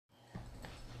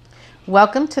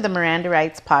Welcome to the Miranda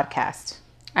Rights podcast.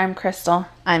 I'm Crystal.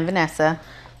 I'm Vanessa.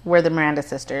 We're the Miranda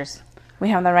sisters. We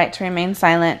have the right to remain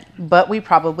silent. But we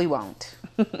probably won't.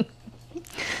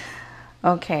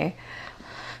 Okay.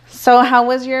 So how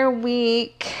was your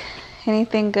week?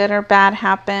 Anything good or bad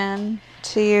happen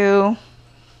to you?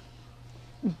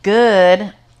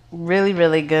 Good. Really,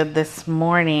 really good. This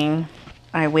morning,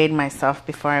 I weighed myself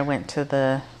before I went to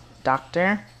the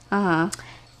doctor.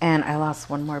 And I lost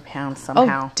 1 more pound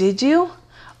somehow. Oh, did you?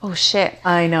 Oh, shit.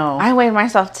 I know. I weighed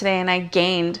myself today and I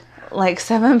gained like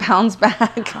 7 pounds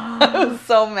back. I was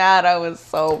so mad. I was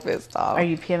so pissed off. Are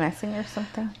you PMSing or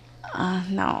something?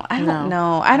 No, I don't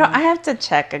know. I have to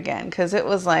check again because it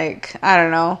was like, I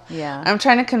don't know. Yeah. I'm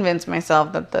trying to convince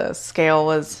myself that the scale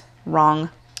was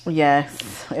wrong. Yes,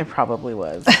 it probably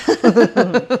was.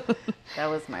 That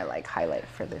was my highlight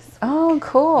for this week. Oh,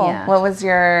 cool. Yeah.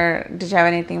 Did you have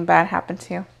anything bad happen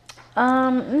to you?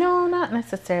 No, not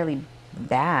necessarily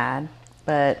bad,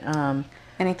 but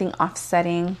Anything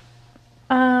offsetting?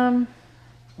 when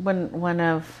one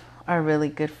of our really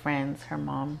good friends, her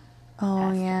mom.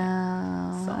 Oh,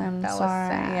 yeah. So I'm that was sorry.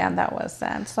 sad. Yeah, that was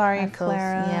sad. Sorry,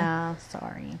 Clara. Yeah,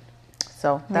 sorry.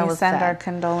 So that We was send sad. our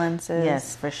condolences.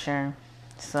 Yes, for sure.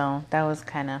 So that was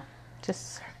kind of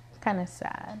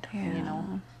sad, you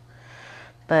know.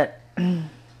 But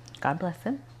God bless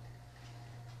him,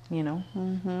 you know.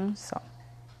 Mm-hmm. So,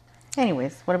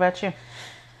 anyways, what about you?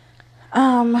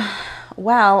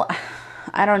 Well,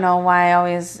 I don't know why I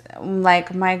always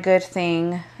my good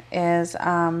thing is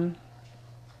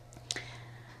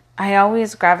I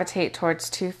always gravitate towards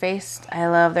Too Faced. I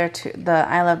love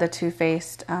the Too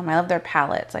Faced. I love their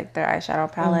palettes, like their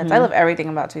eyeshadow palettes. Mm-hmm. I love everything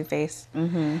about Too Faced.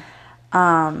 Mm-hmm.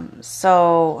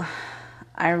 So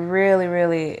I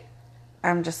really,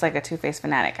 I'm just like a Too Faced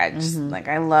fanatic. I just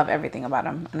I love everything about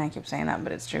them, and I keep saying that,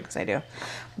 but it's true because I do.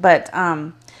 But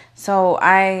so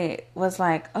I was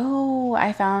like, oh,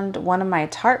 I found one of my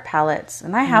Tarte palettes,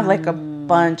 and I have like a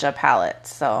bunch of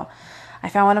palettes. So I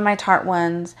found one of my Tarte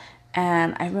ones.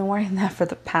 And I've been wearing that for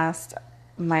the past,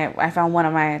 I found one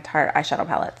of my Tarte eyeshadow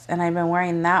palettes. And I've been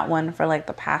wearing that one for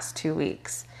the past 2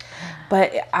 weeks.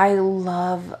 But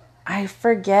I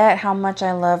forget how much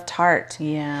I love Tarte.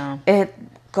 Yeah. It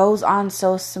goes on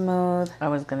so smooth. I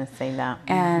was going to say that.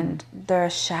 And their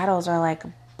shadows are like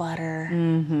butter.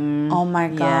 Mm-hmm. Oh my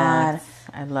God. Yes.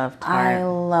 I love Tarte. I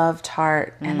love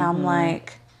Tarte. And I'm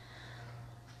like,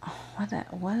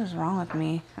 what is wrong with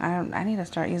me? I need to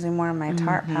start using more of my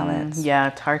Tarte palettes.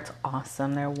 Yeah, Tarte's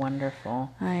awesome. They're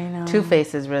wonderful. I know. Too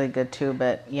Faced is really good too,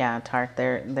 but yeah, Tarte,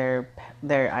 their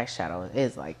eyeshadow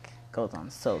is goes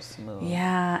on so smooth.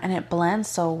 Yeah, and it blends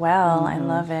so well. I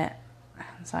love it.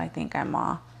 So I think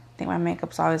my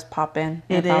makeup's always popping.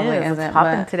 It is. It's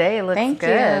popping today. It looks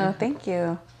good. Thank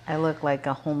you. I look like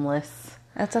a homeless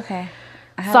That's okay.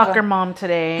 soccer mom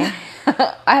today.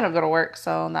 I had to go to work,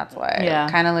 so that's why I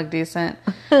kind of look decent.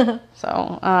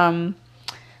 So,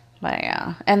 but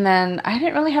yeah. And then I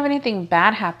didn't really have anything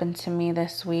bad happen to me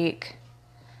this week.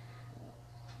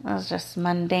 It was just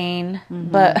mundane.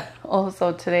 But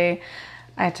also today,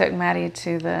 I took Maddie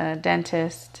to the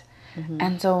dentist.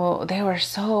 And so they were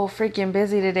so freaking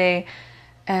busy today.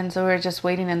 And so we were just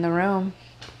waiting in the room.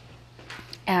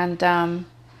 And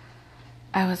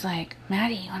I was like,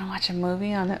 Maddie, you want to watch a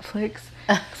movie on Netflix?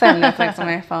 Because I have Netflix on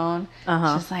my phone.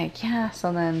 She's like, yeah.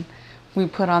 So then we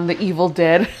put on The Evil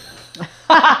Dead.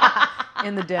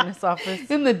 In the dentist's office.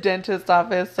 In the dentist's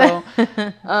office. So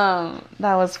that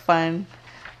was fun.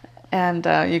 And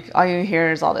all you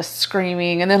hear is all this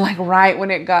screaming. And then right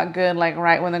when it got good,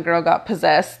 right when the girl got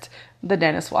possessed, the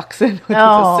dentist walks in with his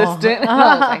assistant. And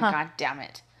I was like, God damn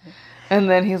it. And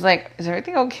then he's like, is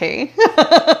everything okay?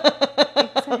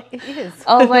 It is.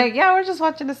 I was like, yeah, we're just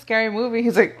watching a scary movie.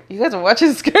 He's like, you guys are watching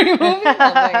a scary movie?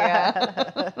 I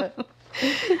was like,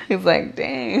 yeah. He's like,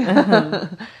 dang.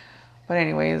 But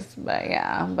anyways,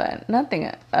 but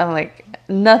nothing,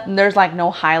 there's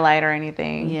no highlight or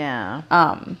anything. Yeah.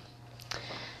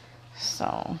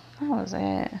 So that was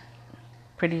it.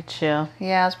 Pretty chill.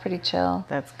 Yeah, it was pretty chill.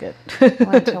 That's good.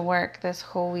 Went to work this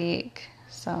whole week,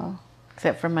 so.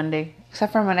 Except for Monday.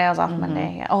 Except for Monday, I was off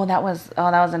Monday. Yeah. Oh, that was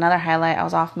another highlight. I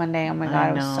was off Monday. Oh my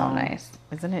God, it was so nice.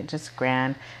 Isn't it just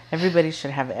grand? Everybody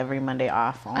should have every Monday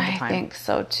off all the time. I think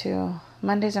so too.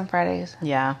 Mondays and Fridays.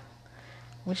 Yeah.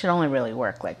 We should only really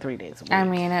work 3 days a week. I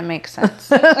mean, it makes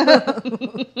sense.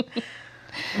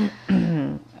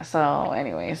 So,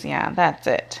 anyways, yeah, that's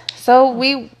it. So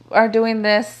we are doing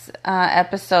this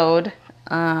episode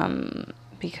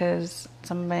because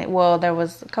there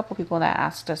was a couple people that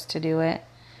asked us to do it.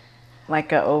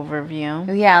 Like an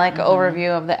overview? Yeah, an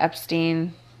overview of the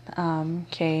Epstein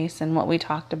case and what we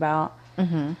talked about.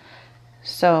 Mm-hmm.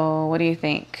 So what do you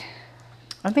think?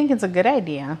 I think it's a good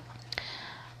idea.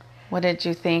 What did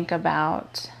you think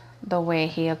about the way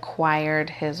he acquired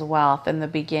his wealth in the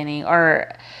beginning,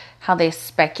 or how they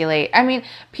speculate? I mean,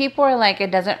 people are like,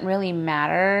 it doesn't really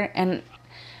matter. And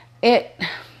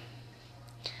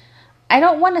I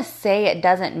don't want to say it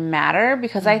doesn't matter,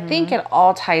 because I think it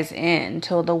all ties in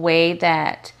to the way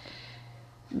that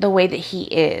he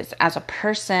is as a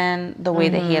person, the way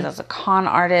that he is as a con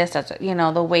artist, as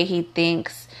the way he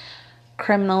thinks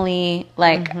criminally.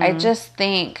 Like, I just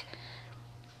think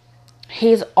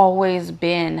he's always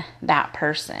been that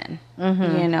person,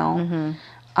 even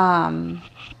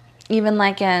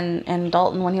like in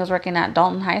Dalton, when he was working at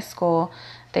Dalton High School,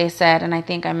 they said, and I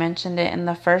think I mentioned it in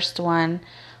the first one,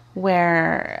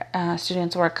 where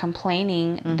students were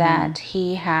complaining that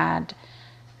he had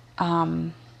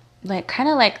like kind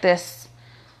of like this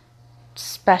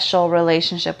special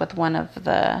relationship with one of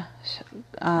the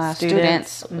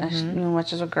students,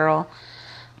 which is a girl.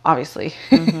 Obviously,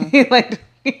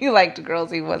 he liked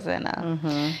girls. He wasn't.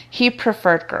 He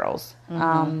preferred girls.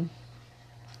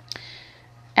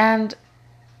 And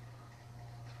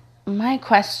my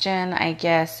question, I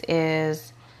guess,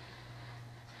 is,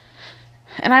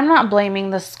 and I'm not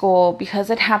blaming the school, because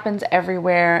it happens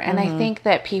everywhere, and I think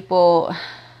that people,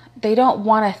 they don't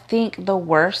want to think the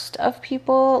worst of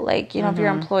people. Like, if you're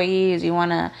employees, you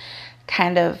want to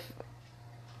kind of,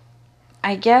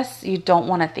 I guess you don't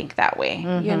want to think that way.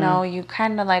 You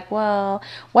kind of like, well,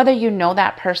 whether you know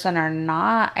that person or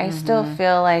not, I still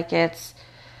feel like it's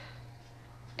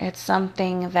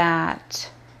something that,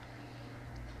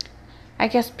 I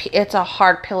guess it's a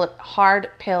hard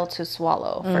pill to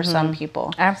swallow for some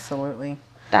people. Absolutely.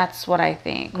 That's what I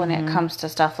think when it comes to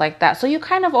stuff like that. So you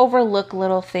kind of overlook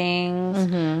little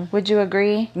things. Would you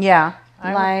agree? Yeah.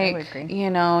 I would agree.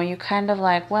 You kind of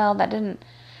like, well,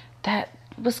 that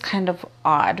was kind of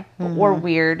odd or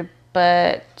weird,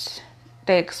 but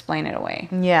they explain it away.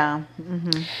 Yeah.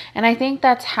 And I think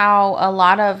that's how a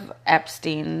lot of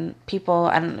Epstein people,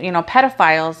 and,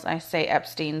 pedophiles, I say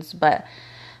Epsteins, but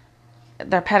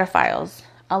they're pedophiles.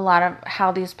 A lot of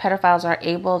how these pedophiles are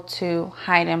able to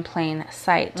hide in plain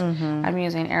sight. I'm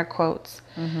using air quotes,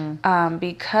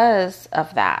 because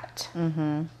of that.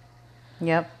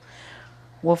 Yep.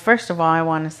 Well, first of all, I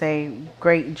want to say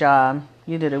great job.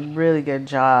 You did a really good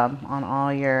job on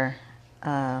all your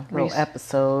little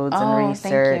episodes and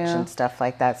research and stuff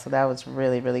like that. So that was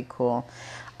really, really cool.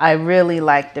 I really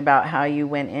liked about how you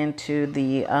went into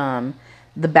the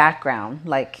background,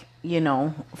 like,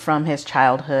 from his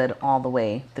childhood all the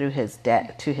way through his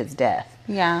death.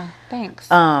 Yeah, thanks.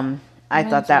 I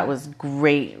thought that was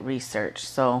great research.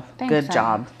 So thanks, good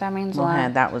job. That means a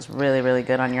lot. That was really, really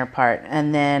good on your part.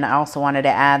 And then I also wanted to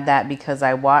add that because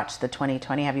I watched the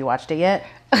 2020. Have you watched it yet?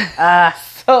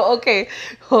 So, okay,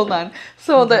 hold on.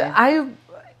 So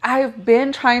I've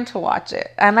been trying to watch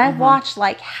it, and I've watched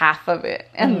like half of it,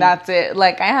 and that's it.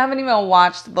 Like, I haven't even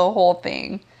watched the whole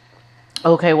thing.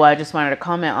 Okay, well, I just wanted to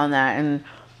comment on that, and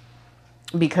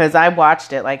because I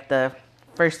watched it like the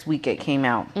first week it came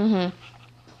out,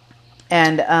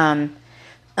 and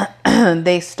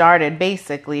they started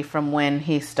basically from when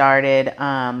he started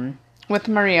with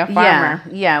Maria Farmer.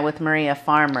 Yeah, with Maria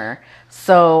Farmer.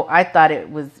 So I thought it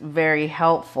was very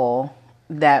helpful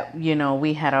that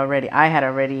I had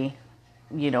already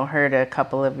heard a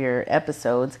couple of your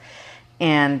episodes,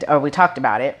 or we talked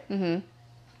about it.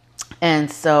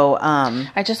 And so,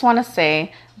 I just want to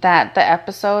say that the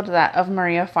episode of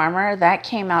Maria Farmer, that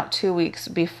came out 2 weeks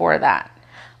before that.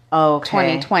 Okay.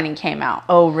 2020 came out.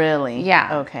 Oh, really?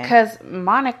 Yeah. Okay. Because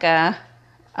Monica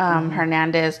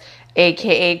Hernandez,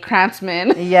 aka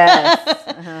Krantzman,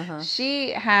 yes,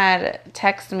 she had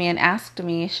texted me and asked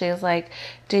me. She was like,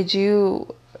 "Did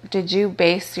you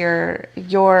base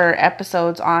your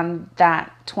episodes on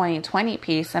that 2020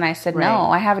 piece?" And I said, right.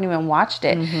 No, I haven't even watched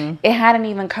it. It hadn't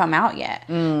even come out yet.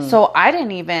 So I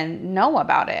didn't even know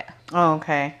about it. Oh,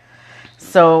 okay.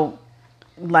 So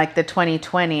like the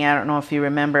 2020, I don't know if you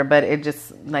remember, but it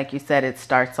just, like you said, it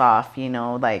starts off,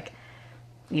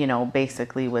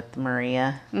 basically with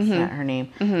Maria. Is that her name?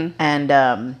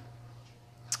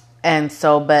 And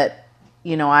so, but,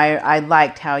 I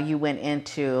liked how you went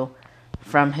into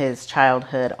from his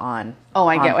childhood on. Oh,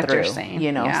 I get what through, you're saying.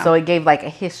 So it gave like a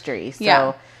history.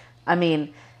 So, I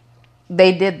mean,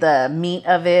 they did the meat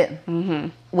of it,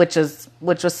 which was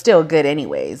still good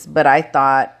anyways. But I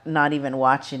thought, not even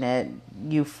watching it,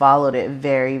 you followed it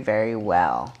very, very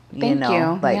well. Thank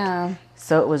you.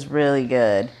 So it was really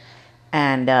good.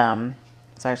 And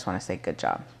So I just want to say good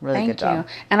job. Really good Thank job.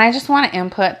 you. And I just want to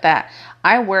input that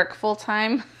I work full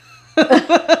time.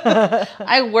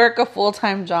 I work a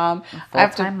full-time job.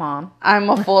 Full-time mom. I'm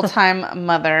a full-time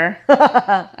mother.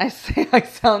 I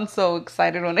sound so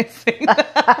excited when I say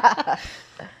that.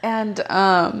 And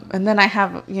then I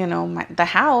have, the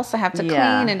house I have to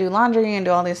clean and do laundry and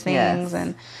do all these things. Yes.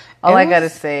 And all I got to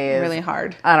say is really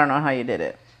hard. I don't know how you did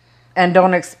it. And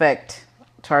don't expect,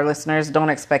 to our listeners, don't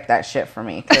expect that shit from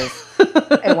me, because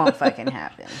it won't fucking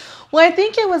happen. Well, I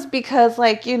think it was because,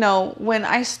 when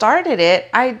I started it,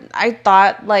 I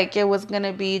thought, it was going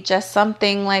to be just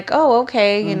something like, oh,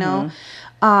 okay,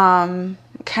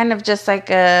 kind of just like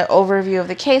a overview of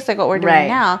the case, like what we're doing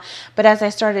now. But as I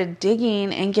started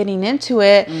digging and getting into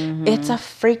it, it's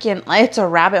a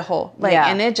rabbit hole.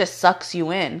 And it just sucks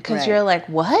you in, because you're like,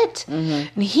 what? And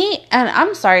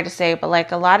I'm sorry to say, but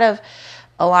a lot of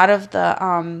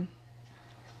the,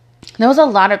 there was a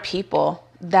lot of people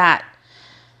that,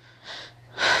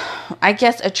 I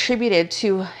guess, attributed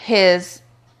to his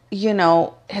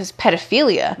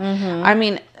pedophilia. I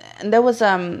mean, there was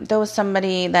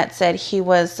somebody that said he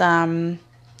was,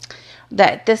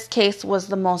 that this case was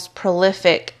the most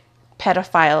prolific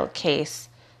pedophile case,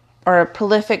 or a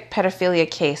prolific pedophilia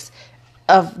case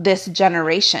of this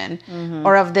generation,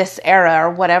 or of this era, or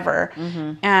whatever.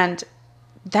 And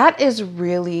that is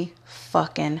really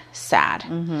fucking sad,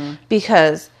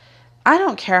 because I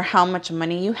don't care how much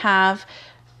money you have.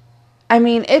 I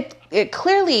mean, it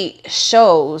clearly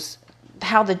shows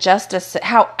how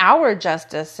our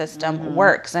justice system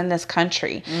works in this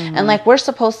country. And we're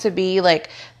supposed to be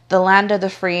the land of the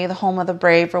free, the home of the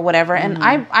brave, or whatever. And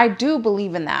I do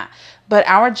believe in that. But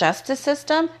our justice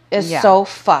system is so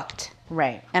fucked.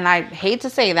 Right. And I hate to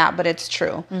say that, but it's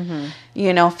true.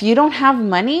 If you don't have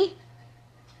money,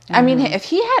 I mean,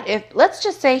 if let's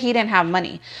just say he didn't have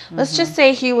money. Let's just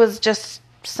say he was just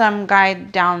some guy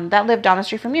that lived down the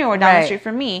street from you, or down the street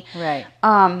from me. Right.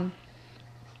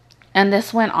 And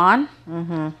this went on.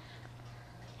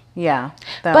 Yeah,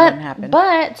 that wouldn't happen.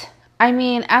 But I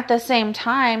mean, at the same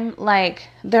time,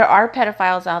 there are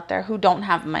pedophiles out there who don't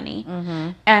have money,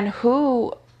 and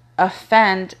who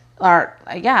offend,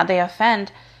 they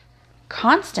offend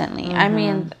constantly. I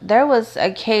mean, there was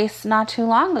a case not too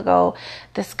long ago.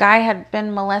 This guy had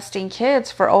been molesting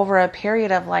kids for over a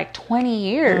period of 20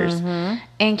 years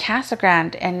in Casa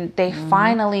Grande, and they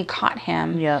finally caught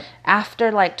him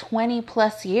after 20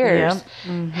 plus years.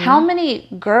 How many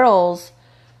girls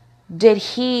did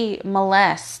he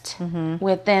molest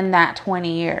within that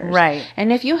 20 years? Right.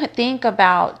 And if you think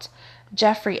about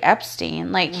Jeffrey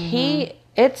Epstein,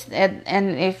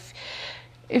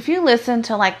 if you listen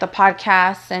to the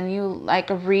podcasts, and you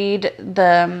read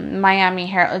the Miami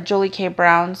Herald, Julie K.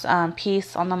 Brown's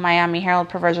piece on the Miami Herald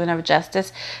Perversion of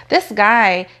Justice, this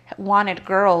guy wanted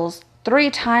girls 3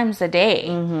 times a day.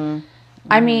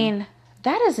 I mean,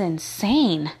 that is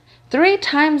insane. 3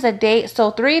 times a day.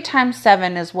 So 3 times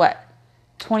 7 is what?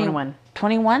 21.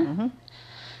 21?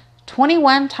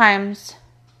 21 times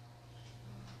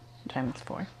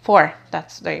 4. 4.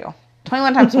 There you go.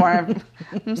 21 times 4.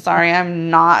 I'm sorry,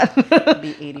 I'm not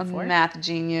Be 84. a math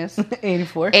genius.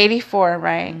 84. 84,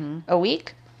 right? A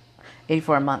week?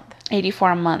 84 a month.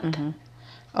 84 a month.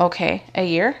 Okay. A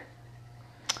year?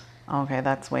 Okay,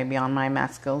 that's way beyond my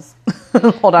math skills.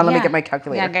 Hold on, let me get my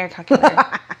calculator. Yeah, get your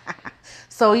calculator.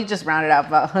 So you just rounded out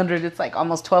about 100. It's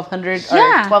almost 1,200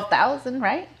 or 12,000,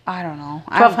 right? I don't know.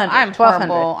 1,200. I'm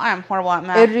horrible. I'm horrible at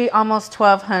math. It'd be almost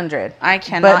 1,200. I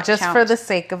cannot But just count. for the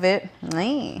sake of it,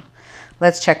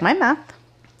 let's check my math.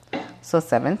 So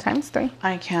 7 times 3.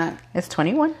 I can't. It's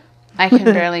 21. I can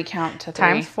barely count to 3.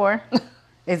 Times 4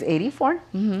 is 84.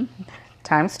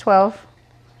 Times 12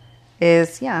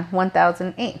 is,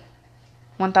 1,008.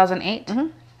 1,008?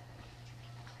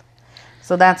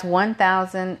 So that's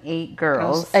 1,008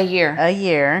 girls. A year. A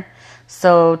year.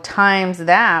 So times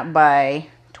that by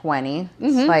 20.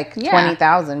 It's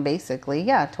 20,000 basically.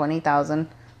 Yeah, 20,000.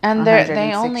 And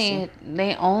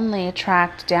they only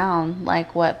tracked down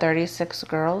 36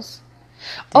 girls.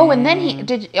 Dang. Oh, and then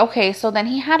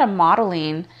he had a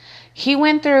modeling. He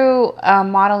went through a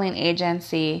modeling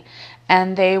agency,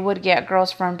 and they would get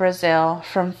girls from Brazil,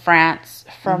 from France,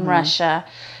 from Russia,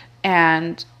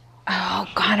 and oh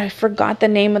god, I forgot the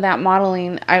name of that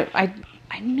modeling. I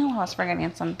knew I was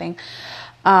forgetting something.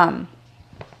 I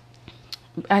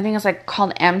think it's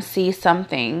called MC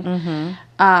something.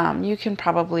 You can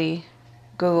probably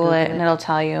Google it and it'll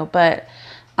tell you. But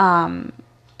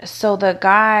so the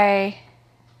guy,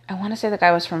 I want to say the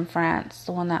guy was from France,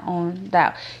 the one that owned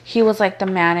that. He was the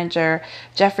manager.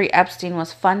 Jeffrey Epstein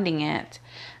was funding it,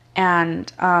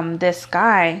 and this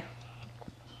guy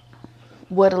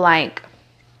would like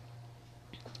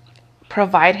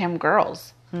provide him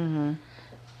girls. Mm-hmm.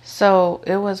 So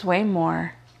it was way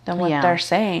more than what they're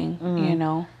saying, you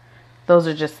know. Those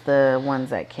are just the ones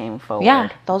that came forward. Yeah,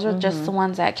 those are just the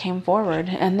ones that came forward.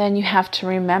 And then you have to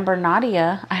remember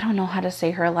Nadia. I don't know how to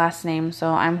say her last name,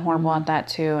 so I'm horrible at that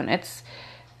too. And it's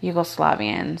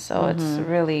Yugoslavian, so it's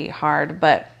really hard.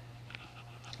 But,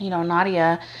 you know,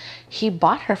 Nadia, he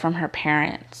bought her from her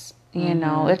parents. You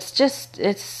know, it's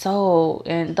so,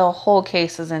 and the whole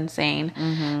case is insane.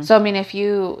 So, I mean, if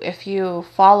you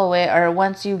follow it, or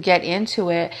once you get into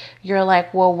it, you're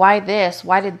like, well, why this?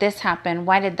 Why did this happen?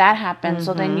 Why did that happen?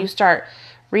 So then you start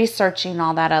researching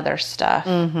all that other stuff.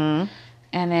 And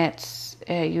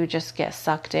you just get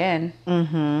sucked in.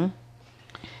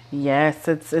 Yes,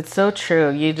 it's so true.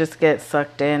 You just get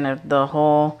sucked in of the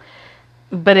whole,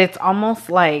 but it's almost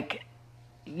like,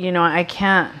 you know,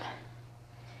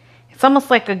 it's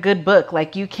almost like a good book.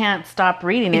 Like, you can't stop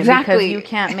reading it because you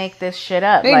can't make this shit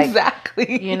up. Like,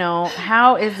 exactly. You know,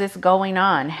 how is this going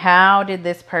on? How did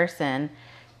this person,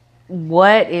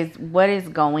 what is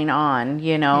going on,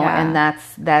 you know? Yeah. And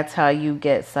that's how you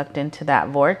get sucked into that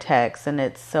vortex. And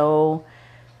it's so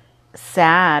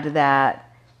sad that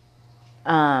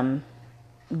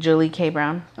Julie K.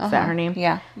 Brown, is that her name?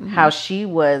 Yeah. How she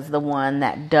was the one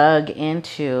that dug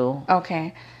into.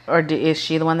 Okay. Or is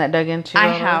she the one that dug into? I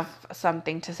have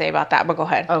something to say about that, but go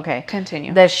ahead. Okay.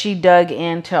 Continue. That she dug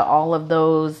into all of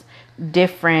those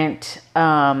different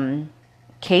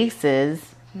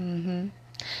cases. And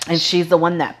she's the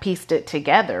one that pieced it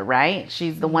together, right?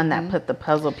 She's the one that put the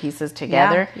puzzle pieces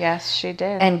together. Yeah. Yes, she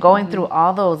did. And going through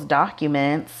all those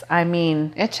documents, I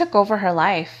mean... It took over her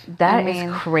life. That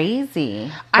is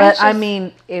crazy. But, I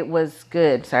mean, it was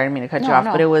good. Sorry, I didn't mean to cut you off.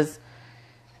 No. But it was...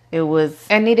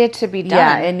 It needed to be done.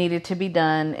 Yeah, it needed to be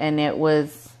done. And it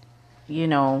was, you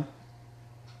know,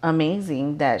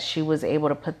 amazing that she was able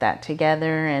to put that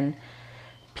together and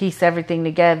piece everything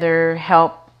together,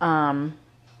 help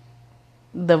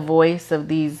the voice of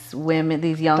these women,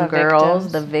 these young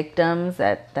girls, the victims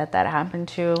that happened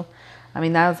to. I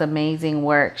mean, that was amazing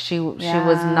work. She was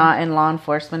not in law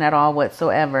enforcement at all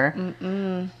whatsoever.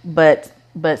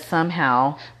 But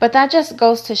somehow. But that just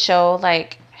goes to show,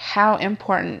 like, how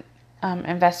important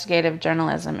investigative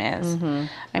journalism is.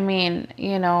 I mean,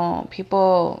 you know,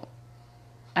 people,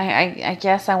 I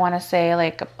guess I want to say,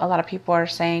 like, a lot of people are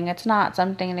saying it's not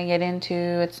something to get into.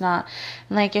 It's not,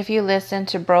 like, if you listen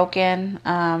to Broken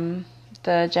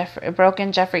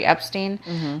Jeffrey Epstein,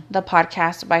 the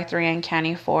podcast by 3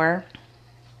 Uncanny 4,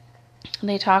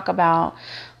 they talk about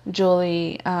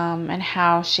Julie and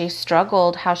how she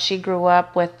struggled, how she grew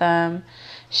up with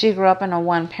she grew up in a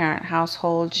one-parent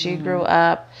household. She grew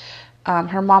up,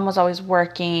 her mom was always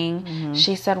working.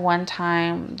 She said one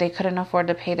time they couldn't afford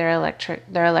to pay their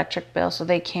electric bill, so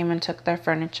they came and took their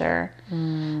furniture.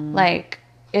 Like,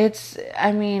 it's,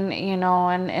 I mean, you know,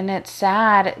 and it's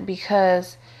sad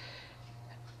because,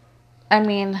 I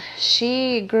mean,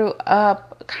 she grew up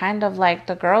kind of like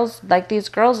these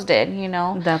girls did, you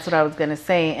know. That's what I was going to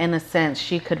say. In a sense,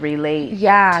 she could relate to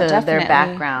definitely. Their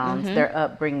backgrounds, their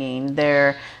upbringing,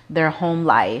 their home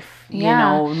life, you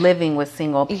know, living with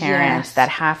single parents that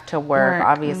have to work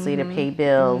obviously to pay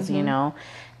bills, you know,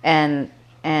 and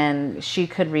she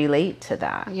could relate to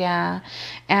that. Yeah.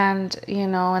 And, you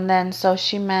know, and then so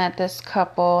she met this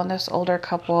older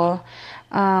couple,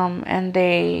 and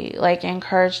they, like,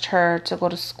 encouraged her to go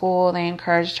to school. They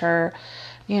encouraged her,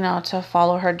 you know, to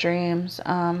follow her dreams.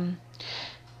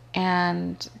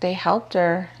 And they helped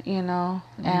her, you know,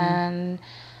 and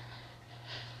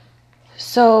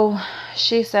so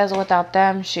she says without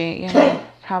them, she, you know,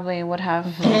 probably would have.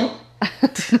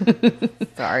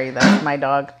 Sorry, that's my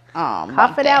dog. Oh,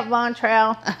 cough it out, Von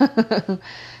Trail.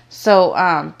 So,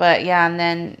 but yeah,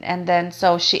 and then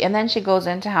she goes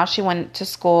into how she went to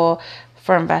school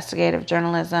for investigative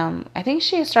journalism. I think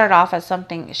she started off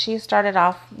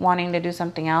wanting to do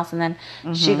something else, and then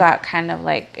she got kind of,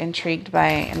 like, intrigued by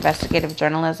investigative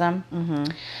journalism.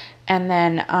 And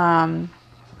then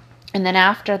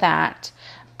after that,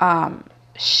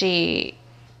 she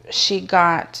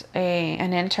got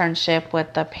an internship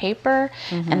with the paper,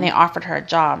 and they offered her a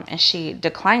job, and she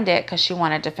declined it because she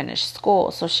wanted to finish school.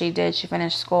 So she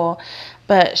finished school,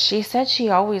 but she said she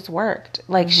always worked.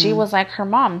 Like, she was like her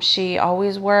mom. She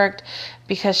always worked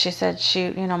because she said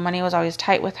money was always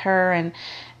tight with her,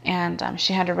 and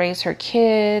she had to raise her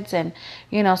kids, and,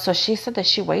 you know, so she said that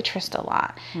she waitressed a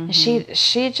lot. And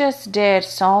she just did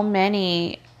so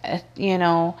many, you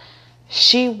know,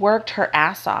 she worked her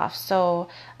ass off. So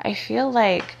I feel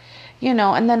like, you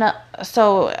know, and then,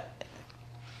 so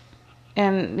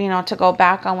and, you know, to go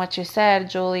back on what you said,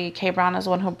 Julie K. Brown is the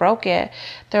one who broke it.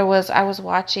 I was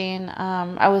watching,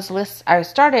 I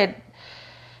started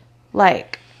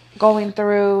like going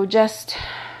through just,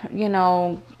 you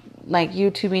know, like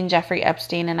YouTubing Jeffrey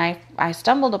Epstein, and I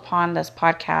stumbled upon this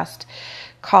podcast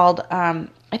called, I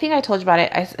think I told you about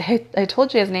it. I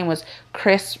told you his name was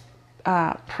Chris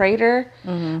Prater,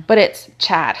 but it's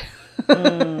Chad.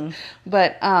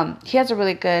 But he has a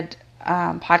really good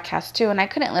podcast too, and I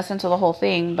couldn't listen to the whole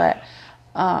thing, but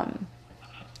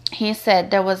he said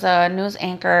there was a news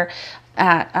anchor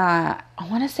at I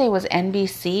want to say it was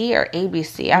NBC or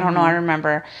ABC, I don't know, I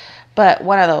remember, but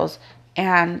one of those,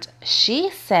 and she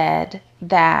said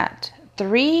that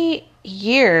 3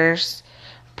 years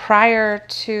prior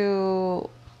to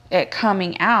it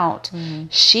coming out,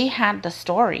 she had the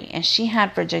story, and she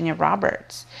had Virginia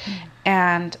Roberts,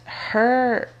 and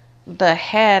the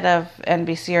head of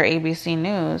NBC or ABC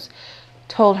News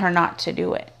told her not to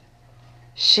do it.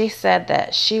 She said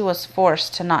that she was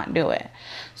forced to not do it.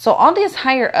 So all these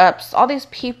higher ups, all these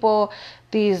people,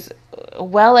 these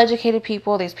well-educated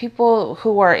people, these people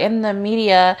who are in the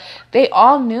media, they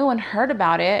all knew and heard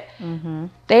about it.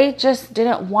 They just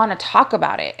didn't want to talk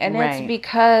about it. And it's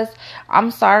because, I'm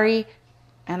sorry,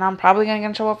 and I'm probably going to get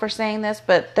in trouble for saying this,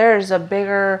 but there's a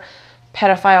bigger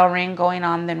pedophile ring going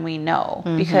on than we know,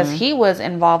 because he was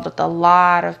involved with a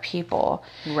lot of people.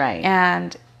 Right.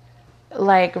 And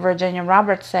like Virginia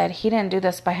Roberts said, he didn't do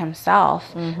this by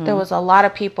himself. There was a lot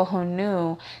of people who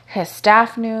knew. His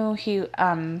staff knew. He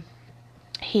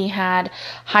had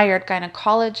hired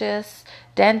gynecologists,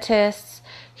 dentists.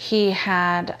 He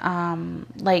had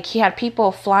he had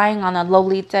people flying on the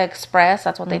Lolita Express.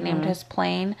 That's what they named his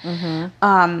plane. You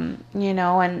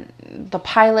know, and the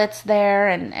pilots there,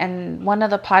 and one of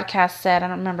the podcasts said, I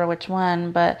don't remember which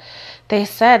one, but they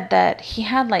said that he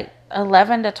had like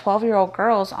 11 to 12-year-old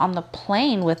girls on the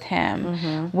plane with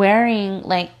him, wearing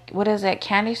like, what is it,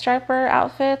 candy striper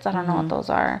outfits? I don't know what those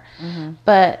are,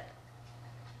 but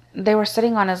they were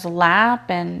sitting on his lap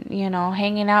and, you know,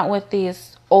 hanging out with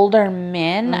these older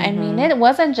men. I mean, it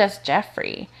wasn't just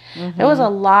Jeffrey. There was a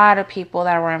lot of people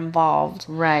that were involved.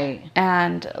 Right.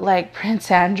 And like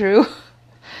Prince Andrew,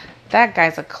 that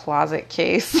guy's a closet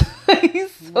case.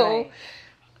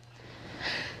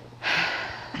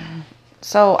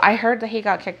 So I heard that he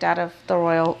got kicked out of the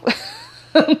royal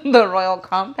the royal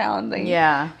compound.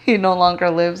 He no longer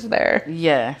lives there.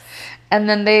 Yes. And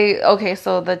then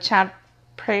so the Chad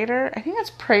Prater, I think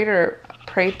that's Prater,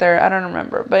 I don't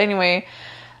remember. But anyway,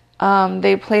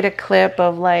 they played a clip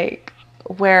of like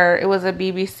where it was a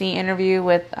BBC interview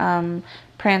with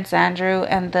Prince Andrew,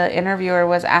 and the interviewer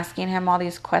was asking him all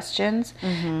these questions,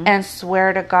 and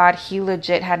swear to God, he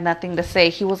legit had nothing to say.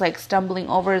 He was like stumbling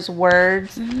over his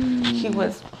words.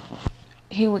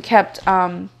 He kept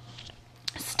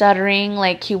stuttering,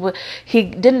 like he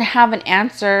didn't have an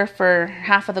answer for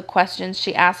half of the questions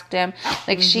she asked him.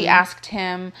 Like she asked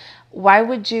him, why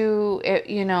would you,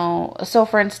 you know, so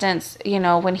for instance, you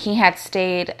know, when he had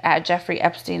stayed at Jeffrey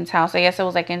Epstein's house, I guess it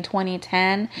was like in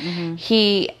 2010,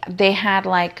 they had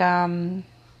like a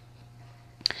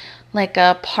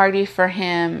party for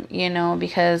him, you know,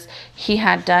 because he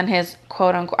had done his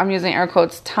quote unquote, I'm using air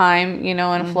quotes, time, you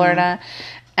know, in Florida.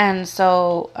 And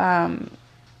so,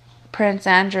 Prince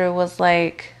Andrew was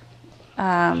like,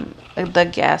 the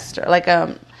guest, or like,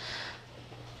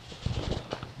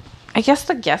 I guess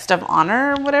the guest of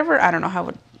honor or whatever. I don't know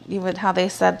how they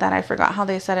said that. I forgot how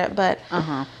they said it, but,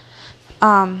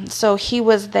 so he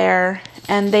was there,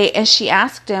 and she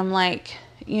asked him, like,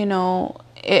 you know,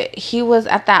 he was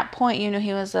at that point, you know,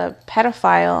 he was a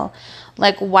pedophile.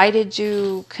 Like, why did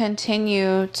you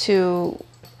continue to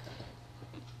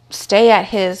stay at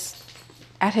his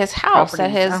house, at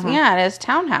his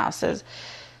townhouses?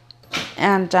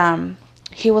 And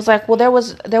he was like, well, that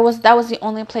was the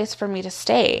only place for me to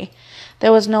stay.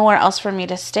 There was nowhere else for me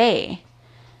to stay.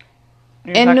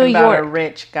 You're in New York. A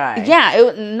rich guy.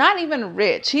 Yeah, not even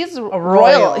rich. He's a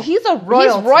royal. He's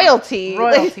royalty.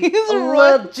 Like, he's a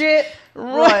legit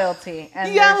royalty,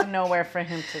 and there's nowhere for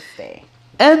him to stay.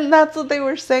 And that's what they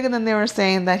were saying. And then they were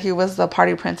saying that he was the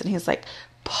party prince, and he's like,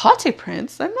 party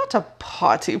prince? I'm not a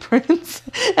party prince.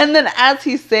 And then as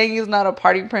he's saying he's not a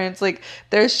party prince, like,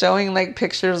 they're showing like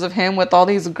pictures of him with all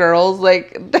these girls,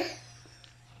 like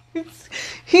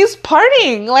he's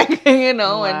partying, like, you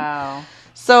know. Wow. And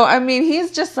so I mean,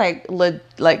 he's just like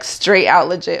straight out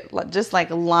legit, just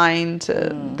like lying to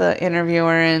the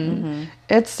interviewer, and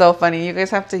it's so funny. You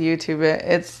guys have to YouTube it.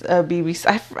 It's a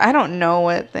BBC. I don't know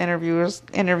what the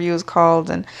interview is called,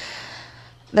 and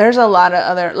there's a lot of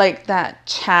other, like that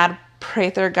Chad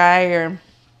Prather guy, or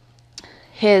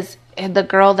his the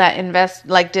girl that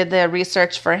did the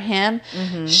research for him,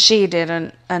 she did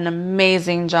an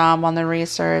amazing job on the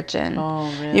research, and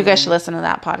really? You guys should listen to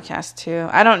that podcast too.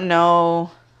 I don't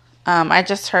know. I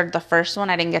just heard the first one.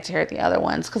 I didn't get to hear the other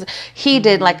ones because he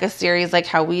did like a series like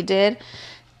how we did,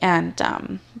 and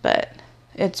but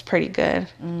it's pretty good.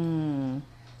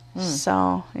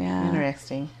 So yeah,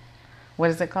 interesting. What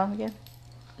is it called again?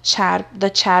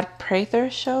 The Chad Prather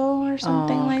Show or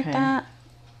something like that.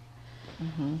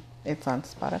 It's on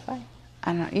Spotify.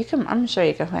 I don't know. I'm sure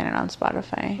you can find it on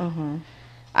Spotify.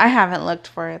 I haven't looked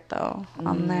for it though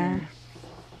on there.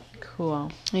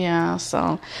 Cool. Yeah,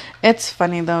 so it's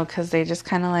funny though because they just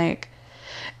kind of like,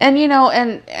 and you know,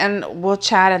 and we'll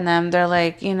chat and them. They're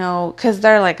like, you know, because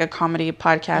they're like a comedy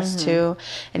podcast too,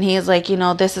 and he's like, you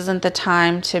know, this isn't the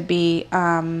time to be,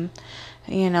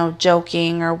 you know,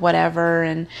 joking or whatever,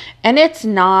 and it's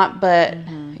not, but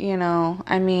you know,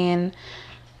 I mean.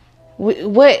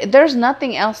 There's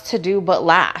nothing else to do but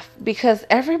laugh because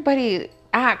everybody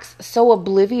acts so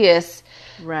oblivious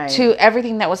to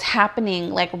everything that was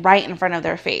happening like right in front of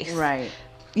their face. Right.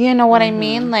 You know what I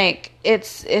mean? Like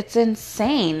it's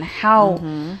insane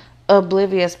how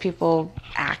oblivious people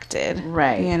acted.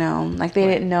 Right. You know, like they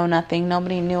didn't know nothing.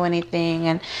 Nobody knew anything.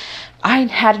 And I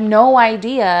had no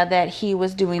idea that he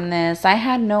was doing this. I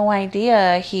had no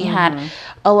idea he had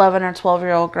 11 or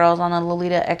 12-year-old girls on the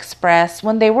Lolita Express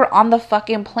when they were on the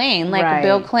fucking plane. Like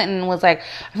Bill Clinton was like,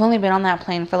 I've only been on that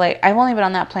plane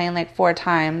like 4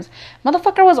 times.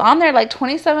 Motherfucker was on there like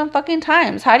 27 fucking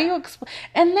times. How do you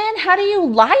and then how do you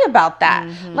lie about that?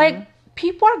 Like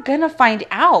people are gonna find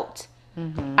out.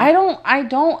 I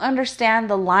don't understand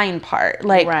the lying part.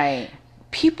 Like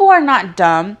people are not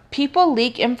dumb. People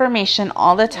leak information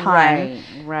all the time.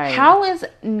 Right. How is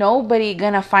nobody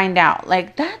gonna find out?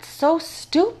 Like, that's so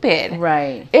stupid.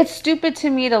 Right. It's stupid to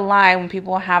me to lie when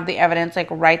people have the evidence, like,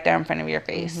 right there in front of your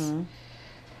face.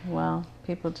 Well,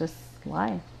 people just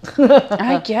lie.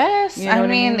 I guess. You know I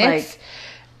mean, like,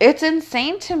 it's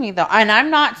insane to me, though. And I'm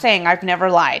not saying I've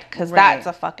never lied, because that's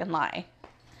a fucking lie.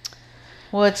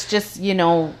 Well, it's just, you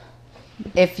know,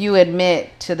 if you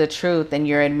admit to the truth, then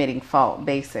you're admitting fault,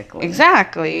 basically.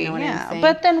 Exactly. You know what I'm saying?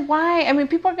 But then why? I mean,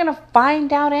 people are going to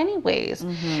find out anyways.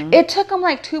 It took them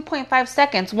like 2.5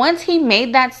 seconds. Once he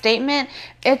made that statement,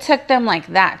 it took them like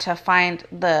that to find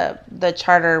the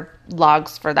charter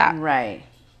logs for that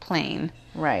plane.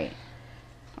 Right.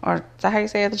 Or is that how you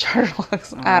say it? The charter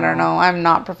logs? I don't know. I'm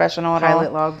not professional at all.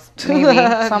 Pilot logs. Maybe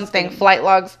something. Flight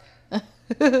logs.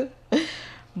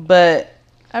 But,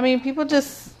 I mean, people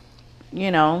just... You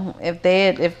know, if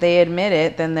they admit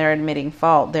it, then they're admitting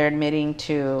fault. They're admitting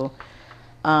to,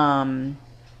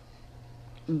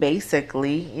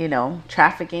 basically, you know,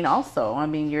 trafficking. Also, I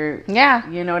mean, you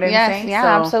know what I'm saying? Yeah, so,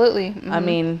 absolutely. I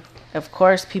mean, of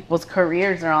course, people's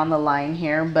careers are on the line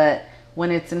here, but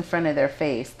when it's in front of their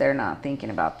face, they're not thinking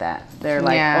about that. They're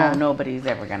like, oh, nobody's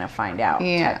ever gonna find out,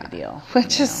 type of deal.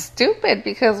 Which is stupid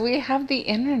because we have the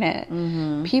internet.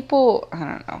 People, I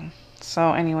don't know.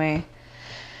 So anyway.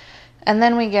 And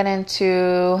then we get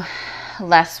into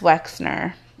Les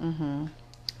Wexner.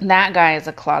 That guy is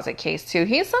a closet case too.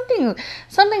 He's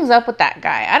something's up with that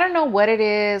guy. I don't know what it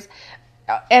is.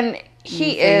 And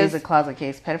he's a closet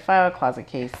case pedophile, a closet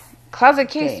case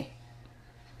gay.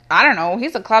 I don't know.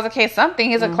 He's a closet case something.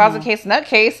 He's a closet case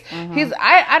nutcase. He's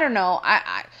I don't know.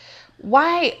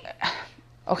 Why?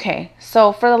 Okay,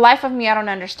 so for the life of me, I don't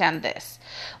understand this.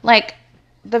 Like,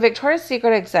 the Victoria's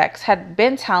Secret execs had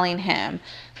been telling him,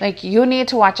 like, you need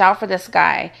to watch out for this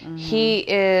guy. He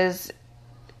is,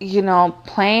 you know,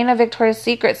 playing a Victoria's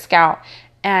Secret scout,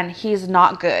 and he's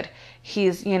not good.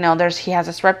 He's, you know, he has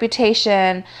this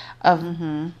reputation of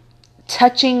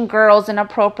touching girls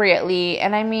inappropriately.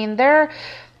 And I mean, there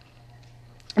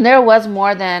was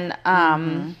more than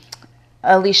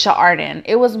Alicia Arden.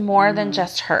 It was more than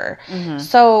just her.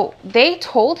 So they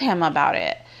told him about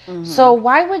it. So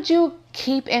why would you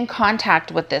keep in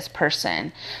contact with this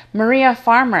person? Maria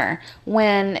Farmer,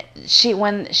 when she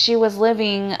was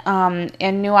living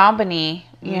in New Albany,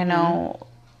 you know,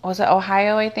 was it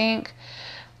Ohio, I think?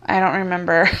 I don't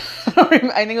remember.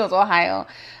 I think it was Ohio.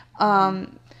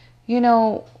 You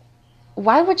know,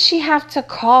 why would she have to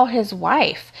call his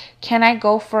wife? Can I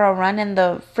go for a run in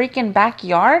the freaking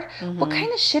backyard? What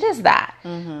kind of shit is that?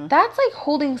 That's like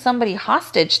holding somebody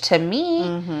hostage to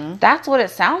me. That's what it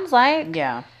sounds like.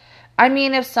 Yeah. I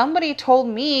mean, if somebody told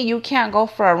me you can't go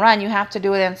for a run, you have to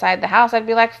do it inside the house, I'd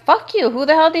be like, fuck you. Who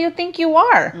the hell do you think you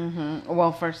are? Mm-hmm.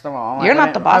 Well, first of all, you're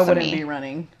not the boss of me. I wouldn't be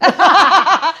running.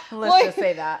 Let's just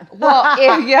say that. Well,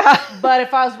 But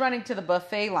if I was running to the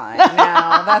buffet line,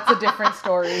 now that's a different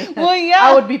story. Well, yeah.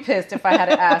 I would be pissed if I had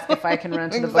to ask if I can run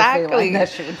to the buffet line. That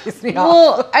shit would piss me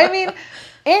off. Well, I mean,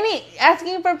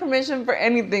 asking for permission for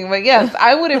anything, but yes,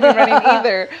 I wouldn't be running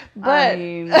either. But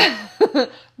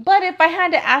but if I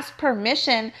had to ask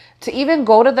permission to even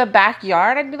go to the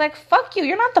backyard, I'd be like, fuck you,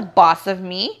 you're not the boss of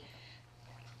me.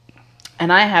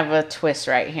 And I have a twist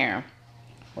right here.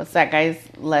 What's that guy's?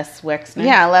 Les Wexner?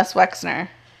 Yeah, Les Wexner.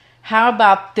 How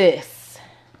about this?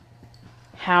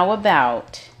 How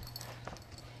about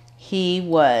he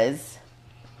was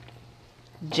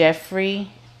Jeffrey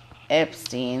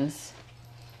Epstein's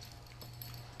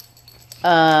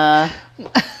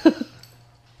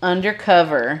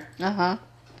undercover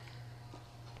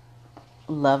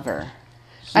lover.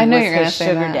 I know you're gonna say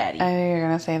sugar that. daddy. I know you're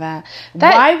gonna say that.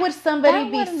 Why would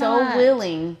somebody be so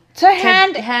willing to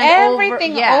hand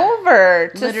everything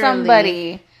over to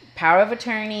somebody? Power of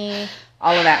attorney,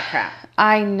 all of that crap.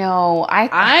 I know.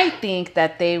 I think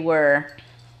that they were.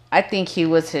 I think he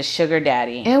was his sugar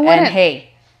daddy. And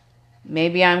hey,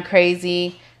 maybe I'm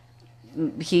crazy.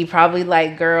 He probably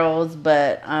liked girls,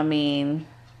 but I mean,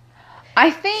 I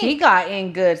think he got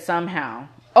in good somehow.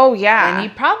 Oh yeah, and he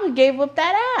probably gave up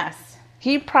that ass.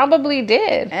 He probably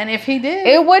did. And if he did,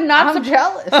 it would not. I'm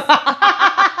jealous.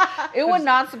 It would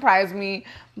not surprise me.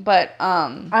 But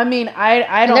I mean,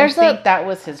 I don't think that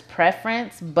was his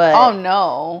preference. But oh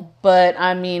no. But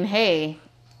I mean, hey,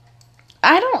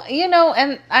 I don't.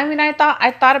 And I mean, I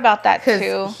thought about that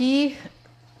too. He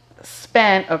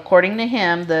spent, according to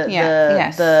him, the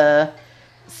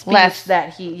speech Les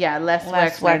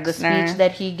Wexner, the speech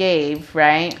that he gave,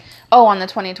 right? Oh, on the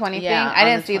 2020 thing? I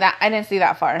didn't see that. I didn't see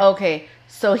that far. Okay.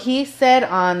 So he said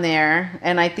on there,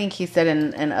 and I think he said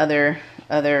in other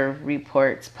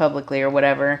reports publicly or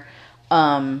whatever,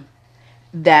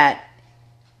 that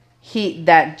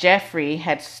Jeffrey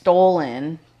had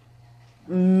stolen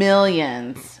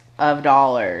millions of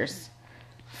dollars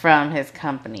from his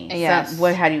company. Yes.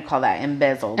 How do you call that?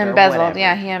 Embezzled,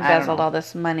 yeah. He embezzled all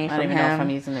this money from him. I don't even know if I'm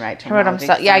using the right terminology.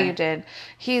 Yeah, you did.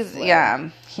 He's.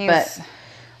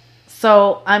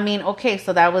 So, I mean, okay,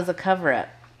 so that was a cover-up,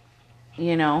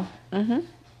 Mm-hmm.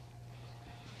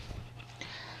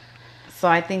 So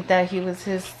I think that he was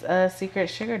his secret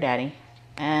sugar daddy.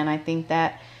 And I think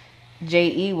that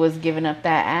J.E. was giving up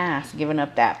that ass, giving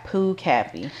up that poo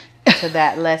cappy to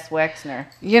that Les Wexner.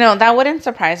 That wouldn't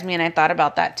surprise me, and I thought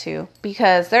about that too.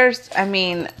 Because how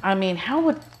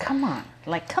would, come on.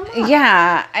 Like, come on.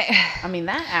 Yeah. I mean,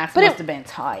 that ass must have been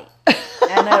tight.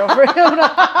 And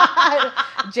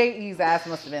J.E.'s ass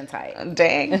must have been tight.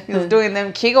 Dang. He was doing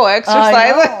them Kegel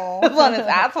exercises on his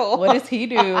asshole. What does he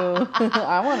do?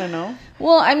 I want to know.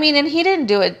 Well, I mean, and he didn't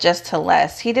do it just to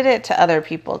Les. He did it to other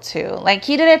people, too. Like,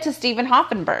 he did it to Stephen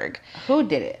Hoffenberg. Who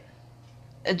did it?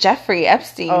 Jeffrey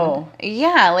Epstein. Oh.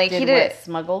 Yeah, like he did it.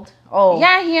 Smuggled? Oh.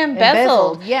 Yeah, he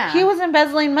embezzled. Yeah. He was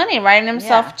embezzling money, writing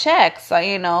himself checks,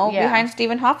 behind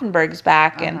Stephen Hoffenberg's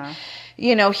back. And,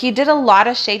 he did a lot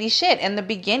of shady shit in the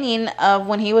beginning of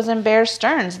when he was in Bear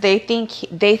Stearns. They think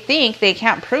they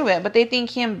can't prove it, but they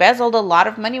think he embezzled a lot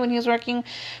of money when he was working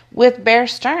with Bear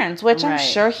Stearns, which I'm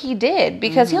sure he did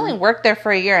because he only worked there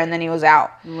for a year and then he was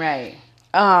out. Right.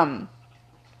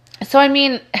 So, I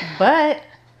mean... But...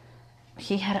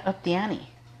 he had to up the ante.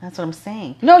 That's what I'm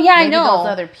saying. No, yeah, Maybe I know. Those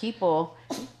other people,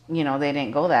 they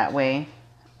didn't go that way.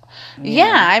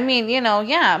 Yeah, I mean,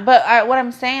 But what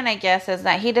I'm saying, I guess, is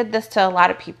that he did this to a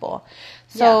lot of people.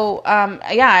 So,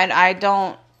 I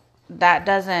don't...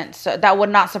 That would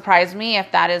not surprise me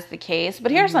if that is the case.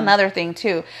 But here's another thing,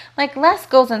 too. Like, Les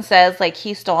goes and says, like,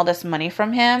 he stole this money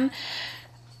from him.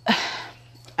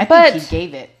 I think he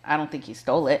gave it. I don't think he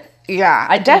stole it. Yeah,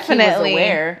 I definitely was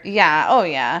aware. Yeah, oh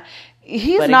yeah.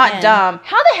 He's not dumb.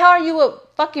 How the hell are you a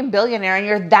fucking billionaire and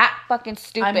you're that fucking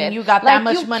stupid? I mean, you got that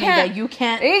much money that you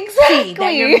can't see that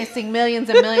you're missing millions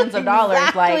and millions of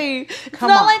dollars. Like, it's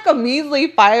not like a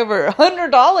measly $5 or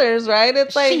 $100, right?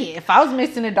 It's like, if I was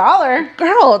missing $1,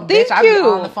 girl, thank you. I'd be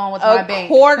on the phone with my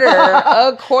bank.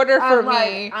 A quarter for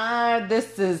me.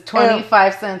 This is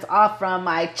 25 cents off from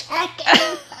my check.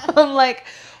 I'm like,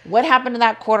 what happened to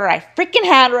that quarter I freaking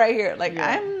had right here? Like,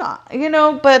 I'm not,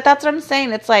 but that's what I'm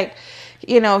saying. It's like,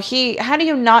 how do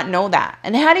you not know that?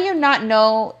 And how do you not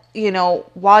know,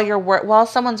 while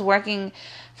someone's working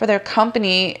for their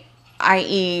company,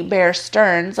 i.e. Bear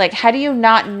Stearns, like, how do you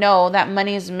not know that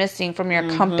money is missing from your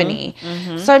company?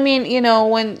 So, I mean, you know,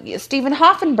 when Stephen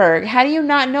Hoffenberg, how do you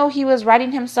not know he was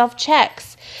writing himself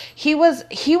checks? He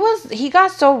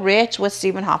got so rich with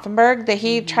Stephen Hoffenberg that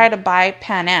he tried to buy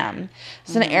Pan Am.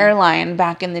 It's an airline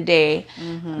back in the day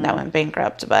that went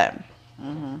bankrupt, but...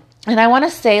 And I want to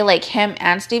say, like, him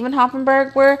and Stephen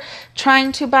Hoffenberg were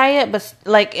trying to buy it, but,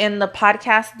 like, in the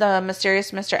podcast, The Mysterious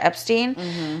Mr. Epstein,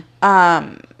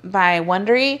 by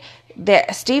Wondery,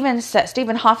 that Stephen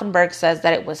Hoffenberg says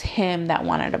that it was him that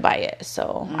wanted to buy it.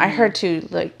 So I heard two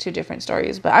different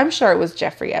stories, but I'm sure it was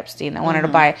Jeffrey Epstein that wanted to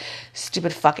buy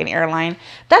stupid fucking airline.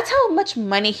 That's how much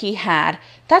money he had.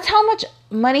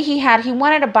 He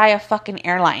wanted to buy a fucking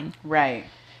airline. Right.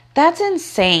 That's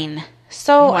insane.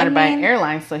 So he wanted to buy an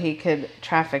airline so he could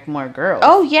traffic more girls.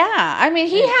 Oh yeah, I mean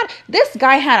this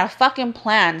guy had a fucking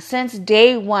plan since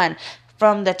day one.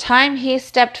 From the time he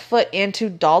stepped foot into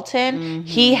Dalton,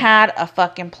 he had a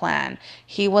fucking plan.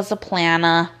 He was a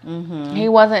planner. He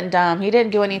wasn't dumb. He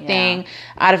didn't do anything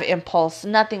out of impulse.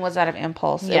 Nothing was out of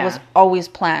impulse. It was always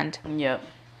planned. Yep.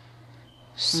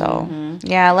 So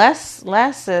yeah,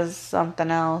 Les is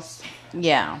something else.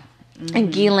 Yeah.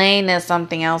 And Ghislaine is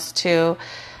something else too.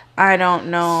 I don't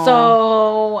know.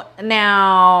 So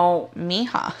now,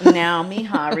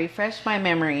 Mija, refresh my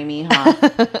memory,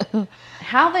 Mija.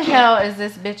 How the hell is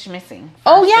this bitch missing?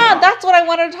 Oh yeah, that's what I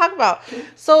wanted to talk about.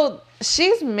 So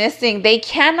she's missing. They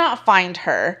cannot find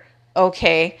her.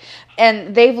 Okay.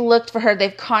 And they've looked for her.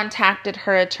 They've contacted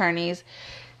her attorneys.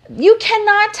 You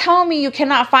cannot tell me you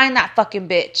cannot find that fucking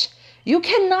bitch. You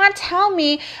cannot tell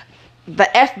me the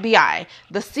FBI,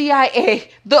 the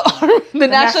CIA, the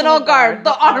National Guard,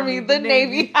 the Army, the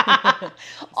Navy.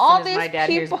 All these my dad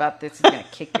people. Hears about this, he's going to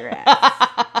kick your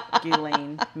ass.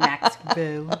 Ghislaine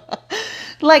Maxwell.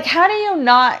 Like,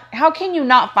 how can you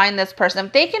not find this person?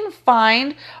 If they can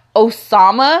find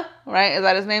Osama, right? Is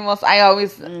that his name? Okay.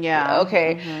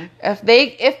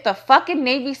 If the fucking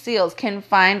Navy SEALs can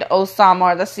find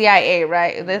Osama, or the CIA,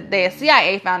 right? The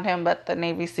CIA found him, but the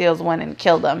Navy SEALs went and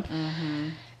killed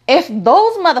him. If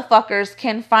those motherfuckers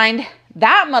can find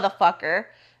that motherfucker,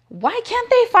 why can't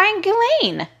they find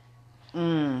Ghislaine?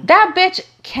 That bitch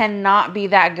cannot be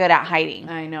that good at hiding.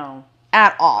 I know.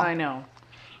 At all. I know.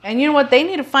 And you know what? They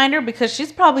need to find her because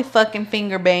she's probably fucking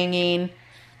finger banging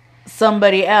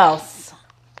somebody else.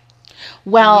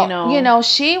 Well, you know,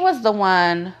 she was the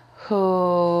one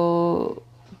who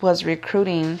was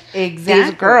recruiting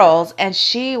these girls, and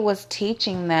she was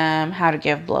teaching them how to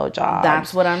give blowjobs.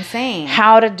 That's what I'm saying.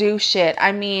 How to do shit.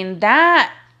 I mean,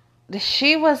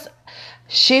 she was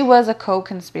a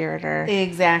co-conspirator.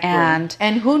 Exactly.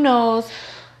 And who knows,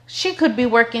 she could be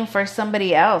working for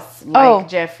somebody else, like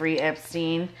Jeffrey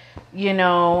Epstein, you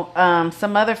know,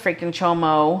 some other freaking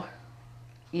chomo,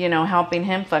 you know, helping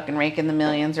him fucking rake in the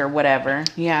millions or whatever.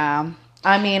 Yeah.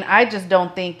 I mean, I just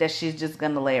don't think that she's just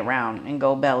going to lay around and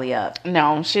go belly up.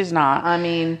 No, she's not. I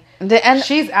mean,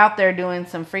 she's out there doing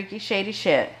some freaky, shady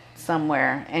shit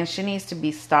somewhere, and she needs to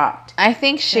be stopped. I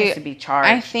think she needs to be charged.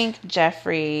 I think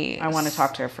Jeffrey... I want to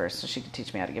talk to her first so she can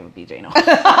teach me how to give a BJ. No.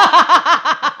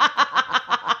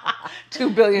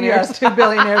 2 billionaires. Yes, 2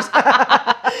 billionaires.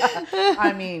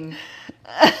 I mean...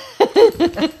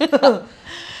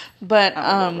 But,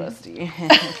 rusty.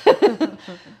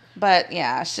 But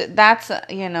yeah, that's,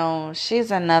 you know, she's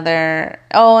another.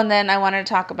 Oh, and then I wanted to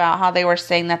talk about how they were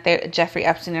saying that Jeffrey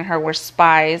Epstein and her were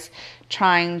spies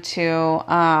trying to,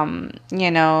 you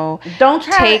know, take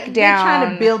down. They're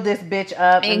trying to build this bitch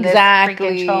up. Exactly.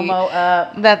 And this freaking chomo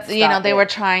up. That's, you know, they were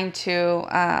trying to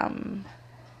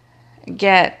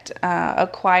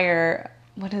acquire,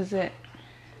 what is it?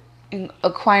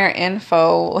 Acquire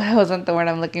info wasn't the word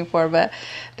I'm looking for, but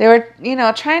they were, you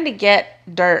know, trying to get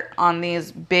dirt on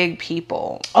these big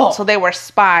people. So they were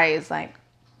spies, like,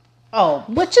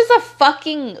 which is a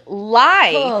fucking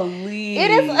lie. Please.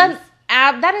 It is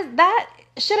that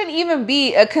shouldn't even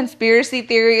be a conspiracy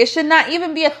theory. It should not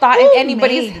even be a thought in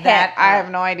anybody's head. I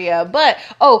have no idea, but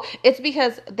it's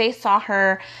because they saw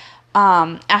her.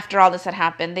 After all this had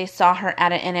happened, they saw her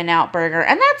at an In-N-Out burger.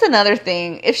 And that's another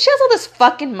thing. If she has all this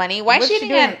fucking money, why is she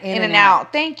eating at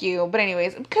In-N-Out? Thank you. But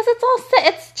anyways, because it's all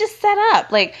set. It's just set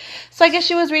up. Like, so I guess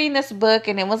she was reading this book,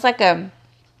 and it was like a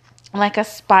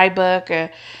spy book,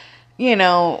 you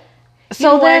know.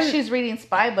 So then she's reading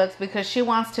spy books because she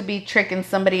wants to be tricking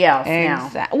somebody else now.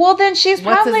 Well, then she's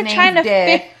probably trying to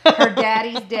dead. Her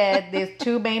daddy's dead. There's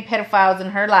 2 main pedophiles in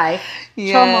her life.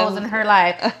 Chomos in her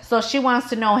life. So she wants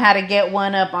to know how to get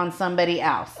one up on somebody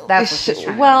else. That's what she's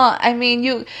trying to do. I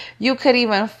mean, you could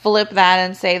even flip that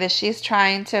and say that she's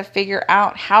trying to figure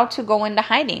out how to go into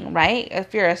hiding, right?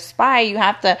 If you're a spy, you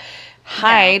have to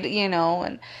hide,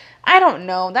 and I don't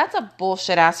know. That's a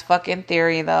bullshit ass fucking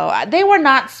theory, though. They were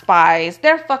not spies.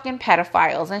 They're fucking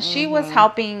pedophiles. And she was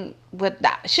helping with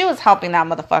that. She was helping that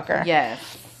motherfucker.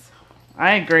 Yes.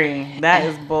 I agree. That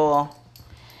is bull.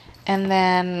 And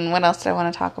then what else did I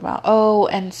want to talk about? Oh,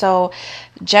 and so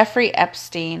Jeffrey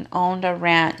Epstein owned a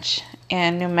ranch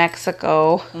in New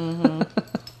Mexico. Mm-hmm.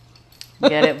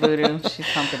 Get it, Voodoo? She's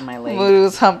humping my leg.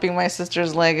 Voodoo's humping my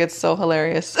sister's leg. It's so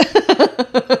hilarious.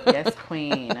 Yes,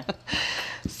 queen.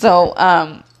 So,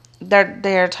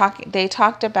 they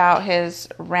talked about his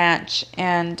ranch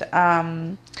in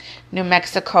New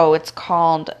Mexico. It's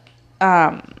called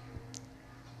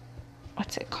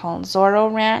what's it called?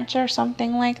 Zorro Ranch or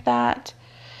something like that.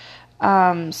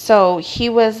 So he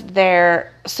was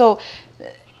there. So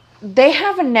they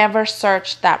have never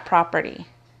searched that property.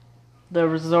 The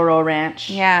Zorro Ranch?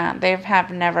 Yeah, they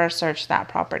have never searched that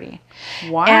property.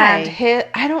 Why? And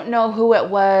I don't know who it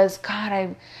was.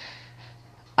 God,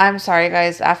 I'm sorry,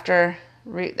 guys. After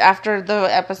the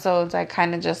episodes, I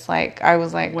kind of just I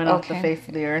was like, went off the face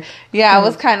of the earth. Yeah, I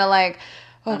was kind of like,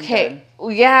 okay,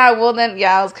 yeah. Well, then,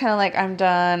 yeah, I was kind of like, I'm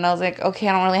done. I was like, okay,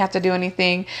 I don't really have to do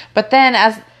anything. But then,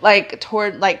 as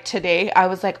toward today, I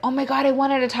was like, oh my God, I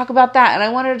wanted to talk about that, and I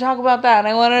wanted to talk about that, and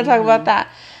I wanted to talk about that,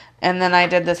 and then I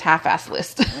did this half-ass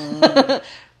list.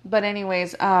 But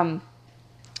anyways, I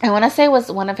want to say it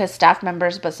was one of his staff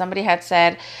members, but somebody had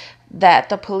said that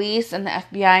the police and the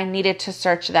FBI needed to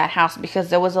search that house because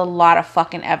there was a lot of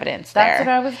fucking evidence there. That's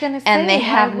what I was going to say. And they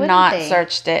have not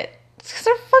searched it. Because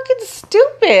they're fucking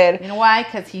stupid. You know why?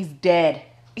 Because he's dead.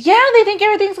 Yeah, they think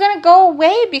everything's going to go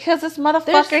away because this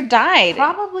motherfucker died.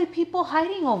 Probably people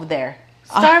hiding over there.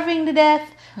 Starving to death.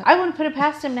 I wouldn't put it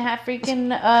past him to have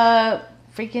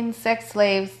freaking sex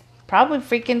slaves. Probably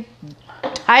freaking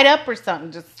tied up or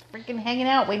something. Just freaking hanging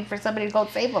out waiting for somebody to go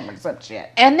save him or some shit.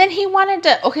 And then he wanted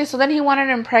to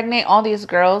impregnate all these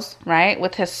girls, right?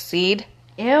 With his seed.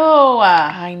 Ew.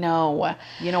 I know.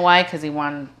 You know why? Because he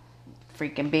wanted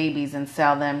freaking babies and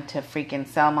sell them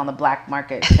on the black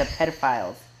market to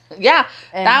pedophiles. Yeah.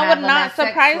 That would not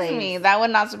surprise me. That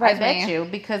would not surprise me. I bet you,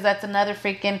 because that's another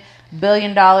freaking $1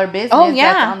 billion business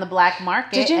that's on the black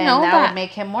market. Did you know that would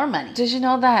make him more money? Did you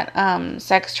know that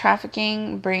sex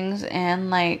trafficking brings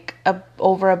in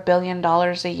over $1 billion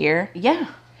a year? Yeah.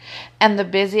 And the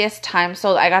busiest time,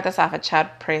 so I got this off of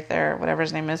Chad Prather, whatever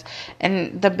his name is,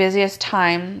 and the busiest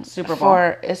time is Super Bowl.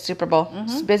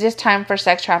 Mm-hmm. Busiest time for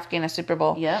sex trafficking is Super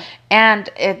Bowl. Yep. And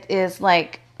it is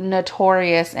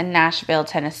notorious in Nashville,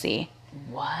 Tennessee.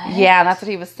 What? Yeah, that's what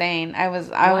he was saying. I was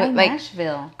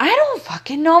Nashville? I don't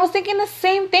fucking know. I was thinking the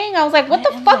same thing. I was like, what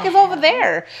the fuck is over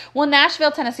there? Well,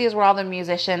 Nashville, Tennessee is where all the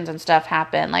musicians and stuff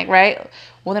happen, right?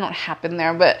 Well, they don't happen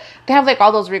there, but they have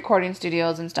all those recording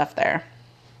studios and stuff there.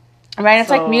 Right? It's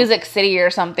like Music City or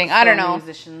something. I don't know.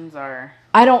 Musicians are...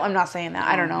 I'm not saying that.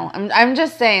 I don't know. I'm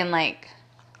just saying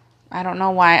I don't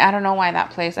know why. I don't know why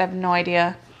that place. I have no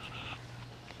idea.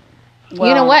 Well,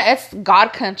 you know what? It's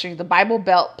God country, the Bible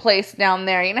Belt place down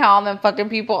there. You know how all them fucking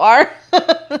people are? God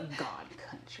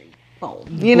country. Oh,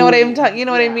 you know what I'm talking? You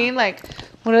know what I mean? What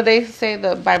do they say?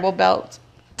 The Bible Belt.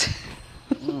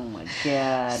 Oh my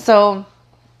God. So,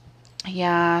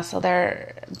 yeah. So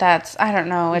that's I don't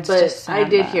know. It's just I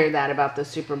did hear that about the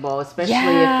Super Bowl, especially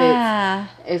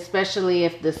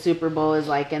if the Super Bowl is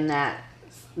in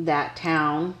that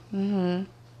town. Mm-hmm.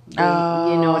 You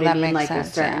know what I mean? A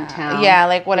certain town.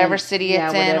 Yeah, whatever city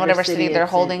it's in, whatever city they're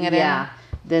holding it in. Yeah,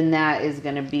 then that is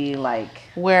going to be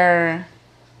where,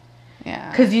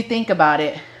 yeah. Because you think about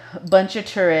it, a bunch of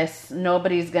tourists,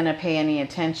 nobody's going to pay any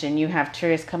attention. You have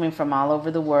tourists coming from all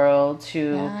over the world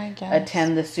to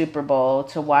attend the Super Bowl,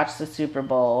 to watch the Super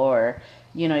Bowl, or,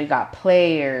 you got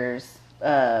players.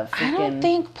 I don't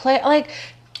think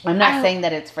I'm not saying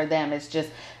that it's for them. It's just,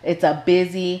 it's a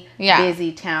busy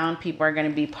town. People are going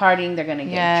to be partying. They're going to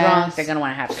get drunk. They're going to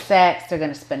want to have sex. They're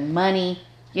going to spend money.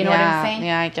 You know what I'm saying?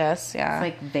 Yeah, I guess. Yeah. It's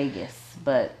like Vegas,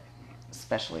 but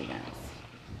especially guys.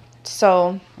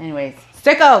 So, anyways,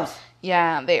 sickos.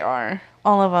 Yeah, they are.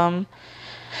 All of them.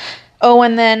 Oh,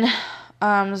 and then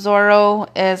Zorro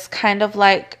is kind of the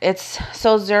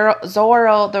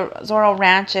Zorro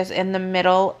Ranch is in the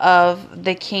middle of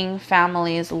the King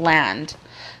family's land.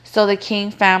 So the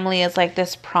King family is like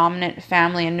this prominent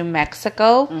family in New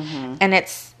Mexico, and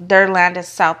their land is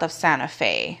south of Santa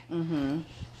Fe.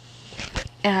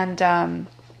 And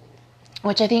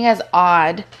which I think is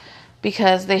odd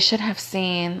because they should have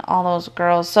seen all those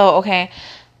girls. So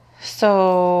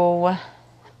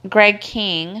Greg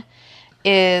King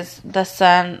is the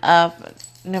son of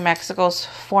New Mexico's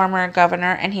former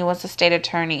governor, and he was the state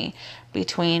attorney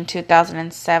between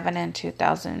 2007 and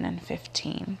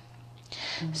 2015.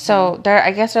 So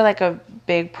I guess they're like a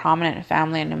big prominent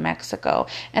family in New Mexico.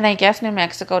 And I guess New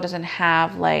Mexico doesn't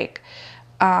have like,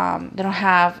 they don't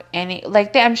have any,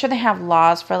 like I'm sure they have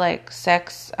laws for like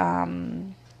sex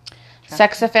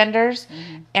offenders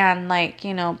and like,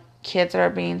 kids that are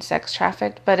being sex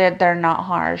trafficked, but they're not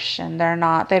harsh, and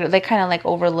they kind of like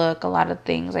overlook a lot of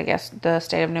things. I guess the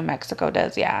state of New Mexico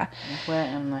does. Yeah. What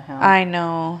in the hell? I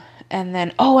know. And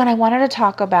then, and I wanted to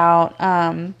talk about,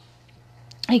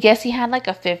 I guess he had like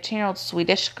a 15-year-old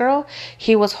Swedish girl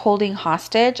he was holding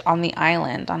hostage on the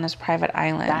island, on his private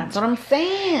island. That's what I'm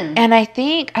saying. And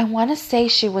I want to say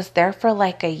she was there for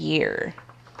like a year.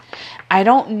 I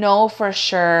don't know for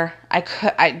sure.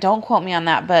 Don't quote me on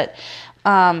that, but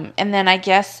and then I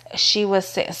guess she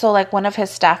was, so like one of his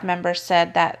staff members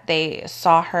said that they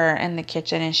saw her in the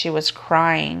kitchen and she was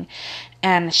crying,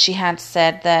 and she had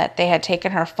said that they had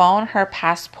taken her phone, her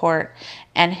passport,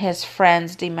 and his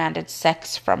friends demanded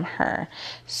sex from her.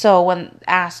 So when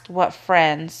asked what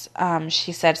friends,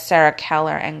 she said Sarah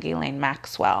Keller and Ghislaine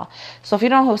Maxwell. So if you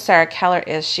don't know who Sarah Keller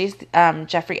is, she's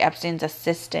Jeffrey Epstein's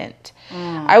assistant.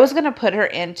 I was going to put her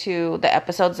into the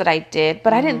episodes that I did,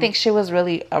 but I didn't think she was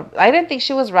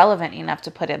relevant enough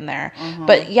to put in there.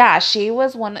 But yeah, she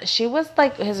was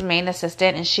like his main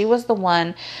assistant, and she was the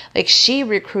one, like she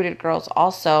recruited girls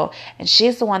also, and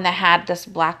she's the one that had this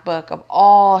black book of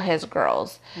all his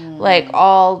girls, like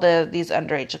all these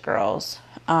underage girls.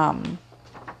 And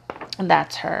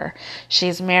that's her.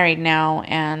 She's married now,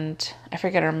 and I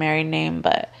forget her married name,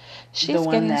 but she's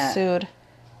getting sued.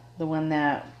 The one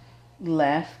that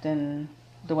left, and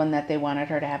the one that they wanted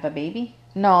her to have a baby?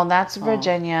 No, that's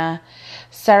Virginia.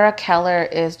 Sarah Keller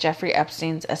is Jeffrey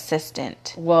Epstein's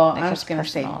assistant. Well, like I'm just going to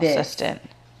say this. Assistant.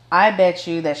 I bet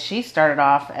you that she started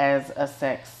off as a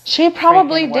sex. She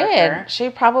probably did. She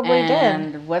probably did.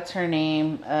 And what's her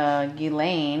name?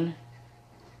 Ghislaine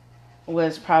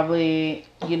was probably,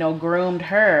 groomed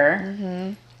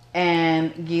her.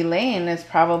 And Ghislaine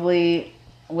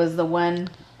was the one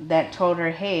that told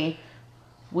her, hey,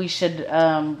 we should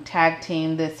tag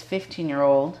team this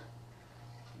 15-year-old.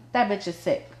 That bitch is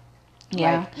sick.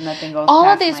 Yeah. Like, nothing goes all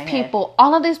past of these my people, head.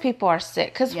 All of these people are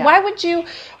sick. Because why would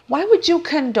you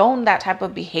condone that type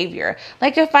of behavior?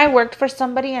 Like if I worked for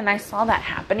somebody and I saw that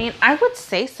happening, I would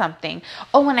say something.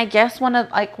 Oh, and I guess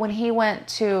when he went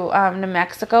to New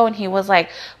Mexico and he was like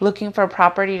looking for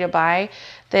property to buy,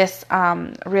 this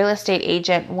real estate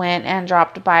agent went and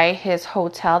dropped by his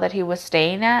hotel that he was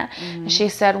staying at. And she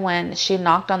said when she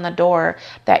knocked on the door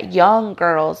that young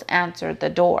girls answered the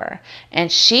door,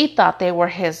 and she thought they were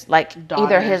his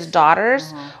either his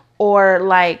daughters or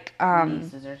like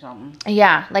nieces or something.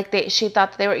 Yeah, like she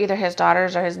thought that they were either his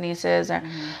daughters or his nieces,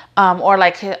 or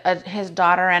like his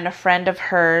daughter and a friend of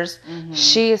hers.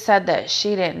 She said that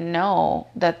she didn't know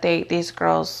that these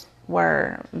girls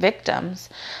were victims,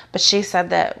 but she said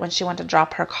that when she went to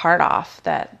drop her cart off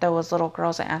that there was little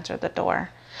girls that answered the door.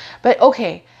 But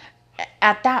okay,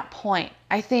 at that point,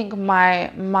 I think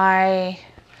I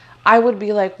would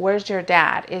be like, where's your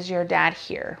dad? Is your dad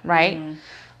here? Right?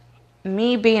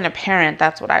 Me being a parent,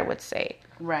 that's what I would say.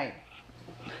 Right.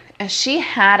 And she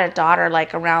had a daughter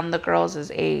like around the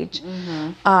girls' age.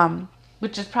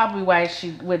 Which is probably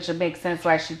which makes sense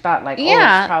why she thought like,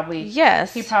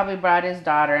 yes. He probably brought his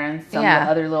daughter and some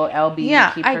other little LB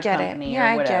to keep her company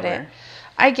or whatever. I get it.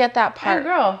 I get that part. And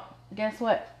girl, guess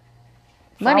what?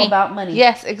 It's money. all about money.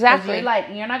 Yes, exactly.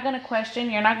 You're not going to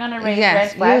question, you're not going to raise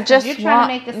red flags. You're trying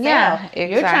to make a sale. Yeah,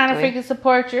 exactly. You're trying to freaking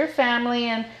support your family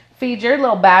and feed your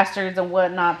little bastards and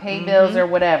whatnot, pay bills or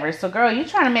whatever. So, girl, you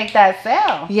trying to make that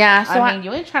sale. Yeah. So I mean,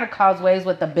 you ain't trying to cause waves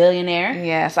with a billionaire.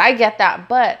 Yes, I get that.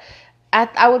 But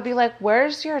I would be like,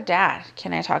 where's your dad?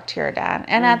 Can I talk to your dad?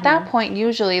 And at that point,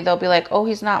 usually they'll be like, oh,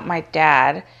 he's not my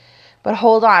dad. But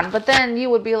hold on. But then you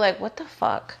would be like, what the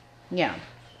fuck? Yeah.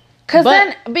 Because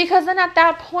then at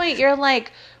that point, you're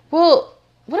like, well,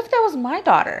 what if that was my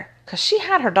daughter? Because she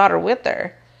had her daughter with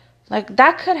her. Like,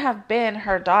 that could have been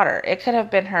her daughter. It could have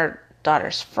been her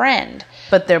daughter's friend.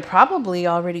 But they're probably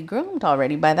already groomed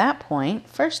by that point.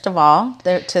 First of all,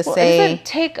 it doesn't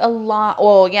take a lot.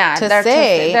 Well, yeah.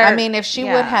 I mean, if she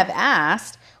would have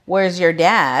asked, where's your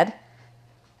dad?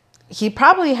 he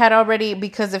probably had already,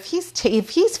 because if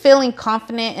he's feeling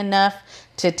confident enough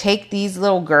to take these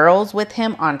little girls with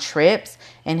him on trips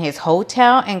in his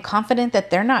hotel and confident that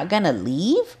they're not going to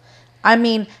leave, I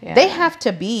mean, they have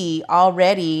to be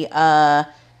already,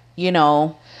 you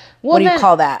know, what do you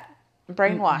call that?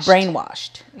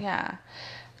 Brainwashed. Yeah.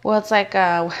 Well, it's like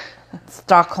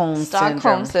Stockholm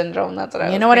syndrome. That's what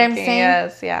I was know what I'm saying?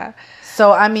 Yes, yeah.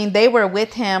 So, I mean, they were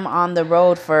with him on the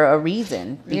road for a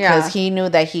reason. Because he knew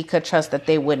that he could trust that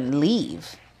they wouldn't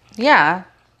leave. Yeah.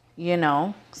 You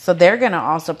know? So, they're going to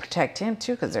also protect him,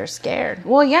 too, because they're scared.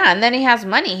 Well, yeah. And then he has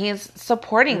money. He's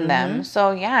supporting them.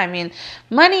 So, yeah, I mean,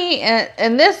 money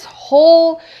in this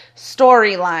whole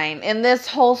storyline,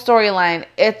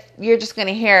 you're just going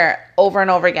to hear over and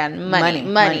over again,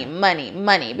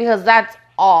 money. Because that's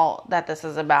all that this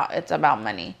is about. It's about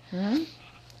money. Mm-hmm.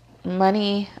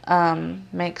 Money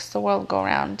makes the world go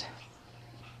round.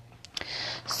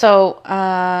 So,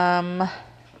 and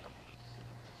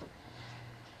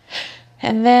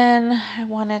then I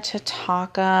wanted to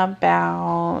talk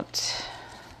about,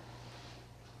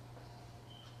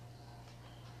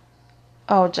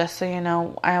 just so you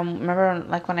know, I remember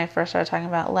like when I first started talking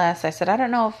about Les, I said, I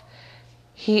don't know if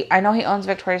I know he owns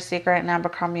Victoria's Secret and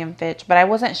Abercrombie and Fitch, but I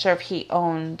wasn't sure if he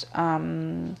owned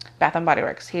Bath and Body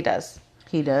Works. He does.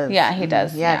 He does. Yeah, he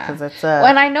does. Yeah, because it's Well,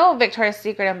 and I know Victoria's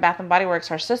Secret and Bath and Body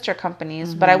Works are sister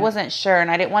companies, but I wasn't sure,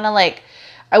 and I didn't want to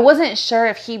I wasn't sure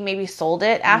if he maybe sold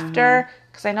it after,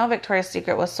 because I know Victoria's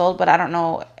Secret was sold, but I don't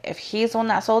know if he's the one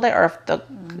that sold it or if the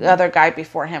other guy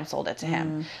before him sold it to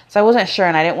him. So I wasn't sure,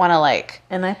 and I didn't want to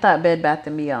And I thought Bed Bath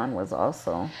 & Beyond was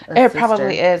also a sister.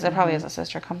 Probably is. It probably is a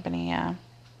sister company, yeah.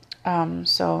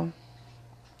 So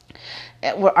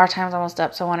our time's almost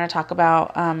up, so I want to talk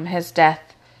about his death.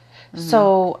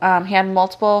 So he had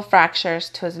multiple fractures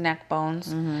to his neck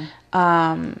bones.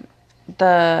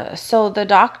 The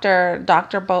doctor,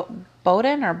 Dr.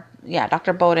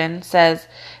 Dr. Bowden says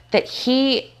that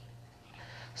he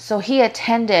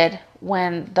attended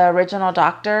when the original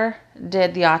doctor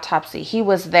did the autopsy. He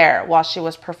was there while she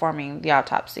was performing the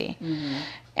autopsy.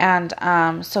 And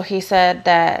so he said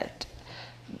that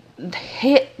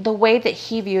the way that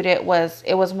he viewed it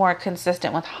was more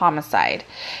consistent with homicide.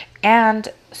 And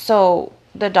so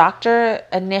the doctor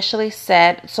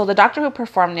who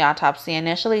performed the autopsy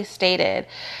initially stated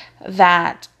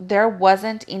that there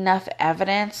wasn't enough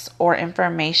evidence or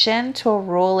information to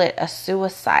rule it a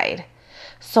suicide.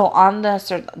 So on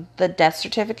the death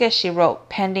certificate, she wrote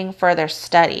pending further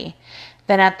study.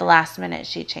 Then at the last minute,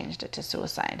 she changed it to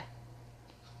suicide.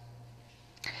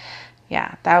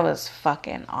 Yeah, that was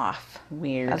fucking off.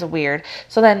 Weird. That's weird.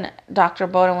 So then Dr.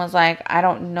 Bowden was like, I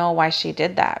don't know why she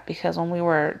did that. Because when we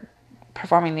were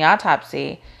performing the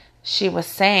autopsy, she was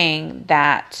saying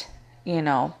that, she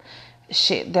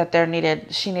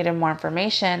needed more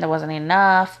information. There wasn't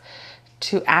enough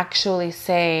to actually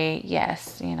say,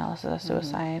 yes, this is a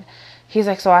suicide. He's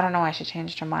like, so I don't know why she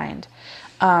changed her mind.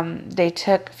 They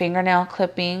took fingernail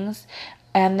clippings.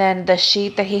 And then the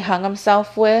sheet that he hung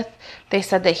himself with, they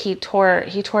said that he tore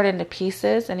it into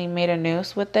pieces and he made a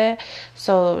noose with it.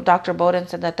 So Dr. Bowden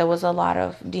said that there was a lot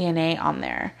of DNA on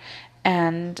there.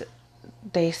 And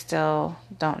they still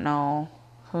don't know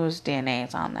whose DNA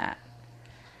is on that.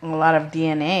 A lot of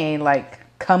DNA, like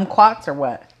kumquats or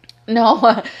what?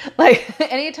 No,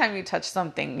 anytime you touch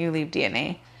something, you leave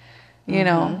DNA. You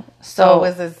know? So it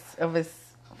was his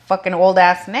fucking old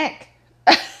ass neck.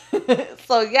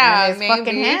 So yeah, his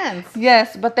fucking hands.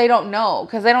 Yes, but they don't know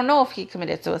because they don't know if he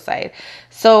committed suicide.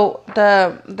 So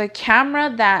the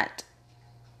camera that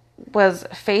was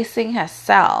facing his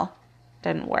cell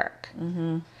didn't work.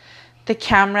 The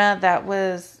camera that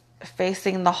was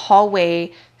facing the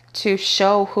hallway to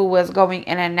show who was going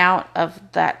in and out of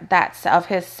of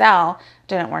his cell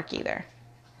didn't work either.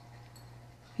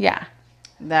 Yeah,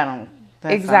 that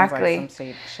exactly sounds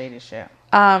like some shady shit.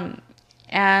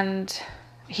 And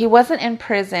he wasn't in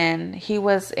prison. He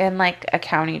was in a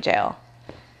county jail.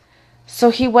 So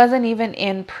he wasn't even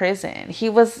in prison. He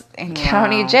was in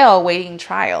county jail waiting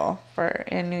trial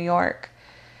in New York.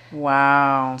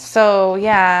 Wow. So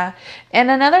yeah. And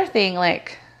another thing, I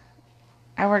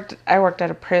worked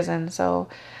at a prison, so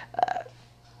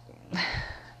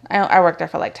I worked there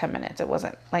for 10 minutes. It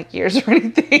wasn't years or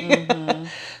anything.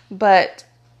 But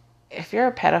if you're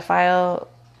a pedophile,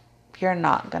 you're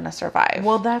not going to survive.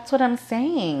 Well, that's what I'm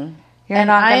saying. You're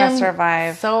not going to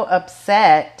survive. So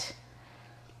upset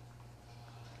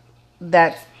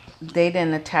that they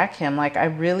didn't attack him. I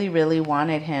really, really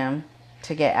wanted him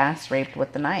to get ass raped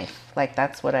with the knife.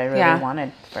 That's what I really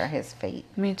wanted for his fate.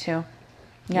 Me too.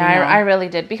 Yeah, I really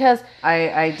did because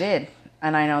I did.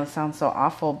 And I know it sounds so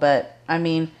awful, but I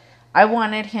mean, I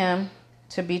wanted him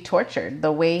to be tortured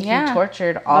the way he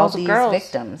tortured all these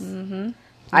victims. Mm-hmm. Yeah.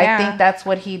 I think that's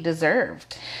what he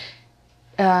deserved.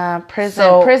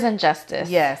 Prison justice.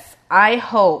 Yes. I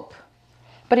hope.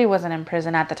 But he wasn't in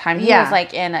prison at the time. He was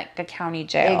like in a county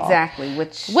jail. Exactly.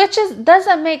 Which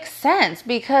doesn't make sense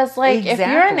because like if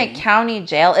you're in a county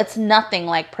jail, it's nothing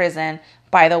like prison,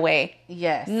 by the way.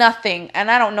 Yes. Nothing. And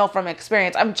I don't know from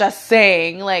experience. I'm just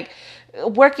saying, like,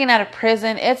 working at a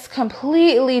prison, it's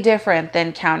completely different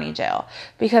than county jail.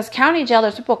 Because county jail,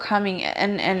 there's people coming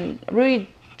and Rudy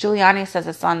Giuliani says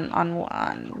it's on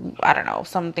I don't know,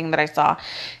 something that I saw.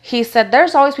 He said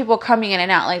there's always people coming in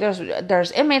and out. Like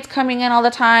there's inmates coming in all the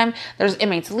time. There's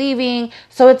inmates leaving.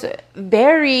 So it's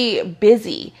very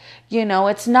busy. You know,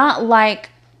 it's not like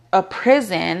a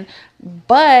prison.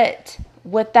 But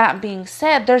with that being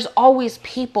said, there's always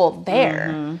people there.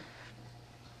 Mm-hmm.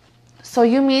 So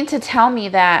you mean to tell me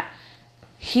that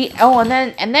he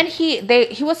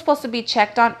was supposed to be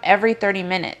checked on every 30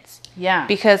 minutes. Yeah.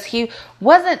 Because he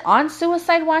wasn't on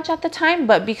suicide watch at the time,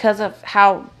 but because of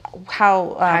how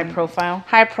high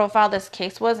profile this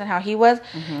case was and how he was,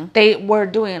 they were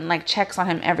doing like checks on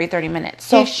him every 30 minutes.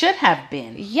 So he should have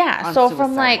been. Yeah. So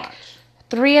from like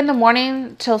 3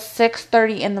 a.m. till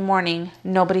 6:30 in the morning,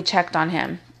 nobody checked on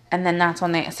him. And then that's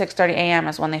when 6:30 a.m.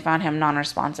 is when they found him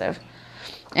non-responsive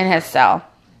in his cell.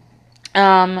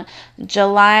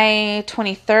 July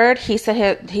 23rd, he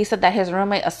said that his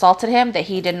roommate assaulted him, that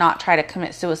he did not try to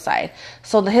commit suicide.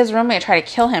 So his roommate tried to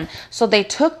kill him. So they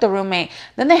took the roommate.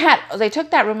 Then they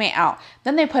took that roommate out.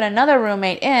 Then they put another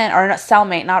roommate in, or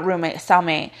cellmate, not roommate,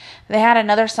 cellmate. They had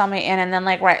another cellmate in, and then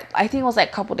I think it was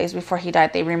like a couple days before he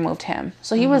died, they removed him.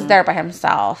 So he was there by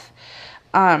himself.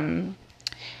 What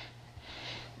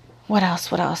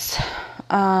else?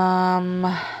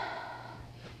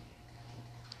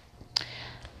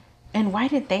 And why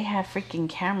did they have freaking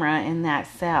camera in that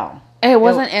cell? It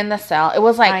wasn't in the cell. It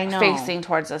was like facing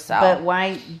towards the cell. But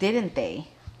why didn't they?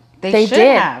 They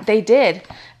did have. They did.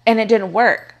 And it didn't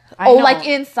work. Like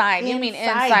inside. You mean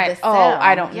inside? Oh,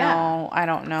 I don't know. I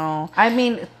don't know. I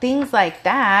mean, things like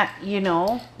that, you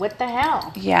know, what the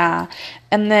hell? Yeah.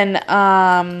 And then,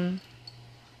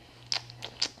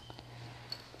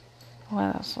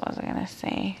 what else was I going to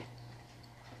say?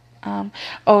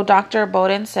 Dr.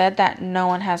 Bowden said that no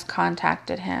one has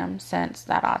contacted him since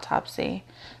that autopsy.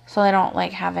 So they don't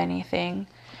have anything.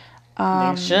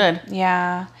 They should.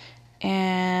 Yeah.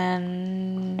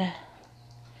 And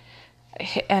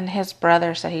his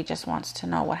brother said he just wants to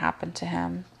know what happened to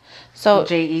him. So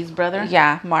J.E.'s brother?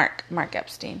 Yeah, Mark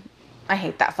Epstein. I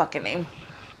hate that fucking name.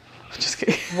 Just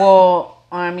kidding. Well,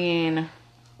 I mean,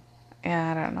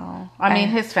 yeah, I don't know. I mean,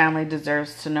 his family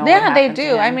deserves to know. Yeah, they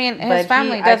do. I mean, his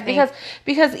family does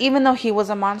because even though he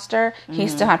was a monster, he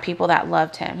still had people that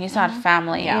loved him. He still had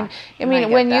family. Yeah. I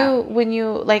mean, when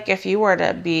you if you were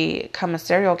to become a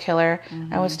serial killer,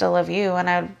 I would still love you and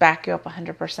I would back you up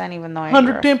 100%, even though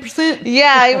 110%.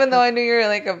 Yeah, even though I knew you were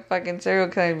like a fucking serial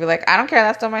killer, I'd be like, I don't care.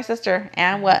 That's still my sister.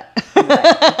 And what?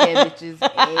 Okay, bitches.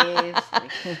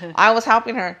 I was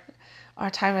helping her. Our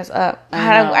time is up.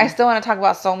 I still want to talk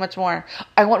about so much more.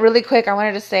 I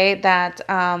wanted to say that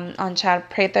on Chad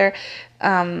Prather,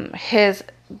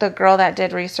 the girl that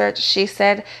did research, she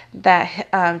said that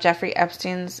Jeffrey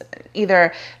Epstein's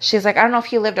she's like, I don't know if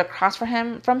he lived across from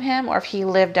him or if he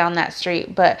lived down that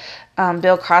street, but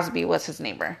Bill Cosby was his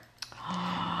neighbor.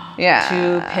 Yeah.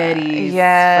 2 petties.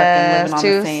 Yes. Fucking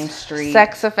living on the same street.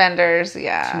 Sex offenders.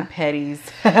 Yeah. 2 petties.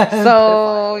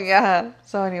 So, yeah.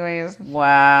 So, anyways.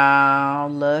 Wow.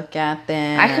 Look at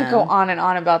them. I could go on and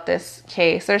on about this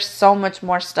case. There's so much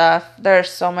more stuff. There's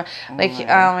so much. Oh my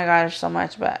God, there's so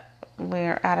much, but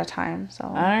we're out of time. So.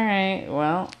 All right.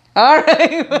 Well,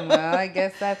 I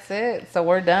guess that's it. So,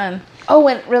 we're done. Oh,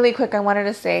 and really quick, I wanted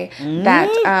to say that.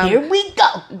 Here we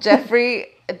go. Jeffrey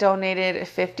donated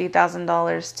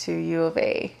 $50,000 to U of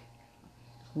A.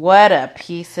 What a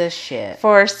piece of shit.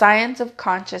 For a Science of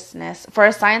Consciousness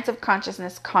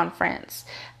conference.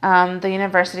 The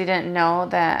university didn't know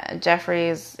that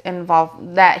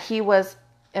he was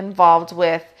involved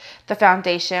with the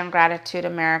foundation Gratitude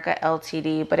America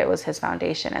LTD, but it was his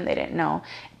foundation and they didn't know.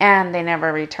 And they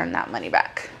never returned that money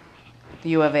back.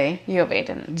 U of A? U of A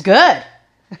didn't. Good.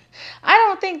 I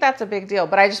don't think that's a big deal,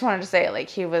 but I just wanted to say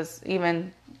he was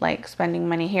even spending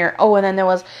money here. Oh, and then there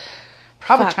was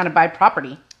probably trying to buy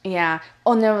property. Yeah.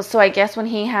 Oh no. So I guess when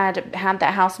he had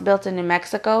that house built in New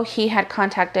Mexico, he had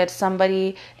contacted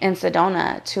somebody in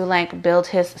Sedona to build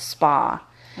his spa.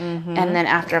 Mm-hmm. And then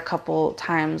after a couple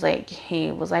times,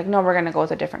 he was like, no, we're gonna go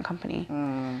with a different company.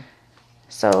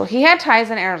 So he had ties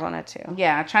in Arizona too.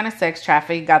 Yeah, trying to sex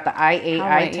traffic. Got the I-8,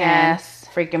 I-10. Yes.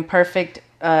 freaking perfect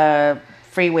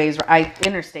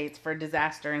interstates for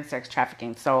disaster and sex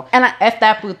trafficking. So, F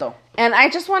that puto. And I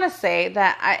just want to say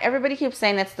that everybody keeps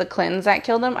saying it's the Clintons that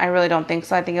killed him. I really don't think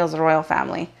so. I think it was the royal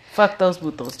family. Fuck those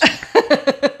putos.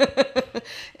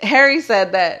 Harry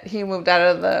said that he moved out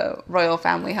of the royal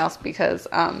family house because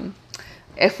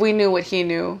if we knew what he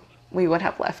knew, we would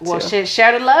have left. Well, shit,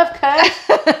 share the love, cuz.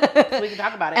 So we can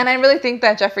talk about it. And I really think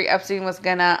that Jeffrey Epstein was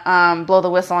gonna blow the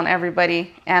whistle on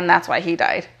everybody, and that's why he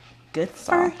died. Good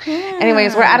for him.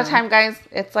 Anyways, we're out of time, guys.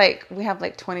 It's like we have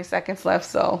like 20 seconds left,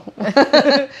 so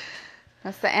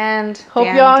that's the end.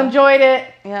 Hope y'all enjoyed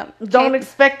it. Yep. Don't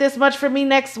expect this much from me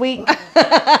next week.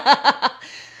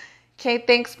 Okay,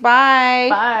 thanks. Bye.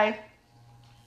 Bye.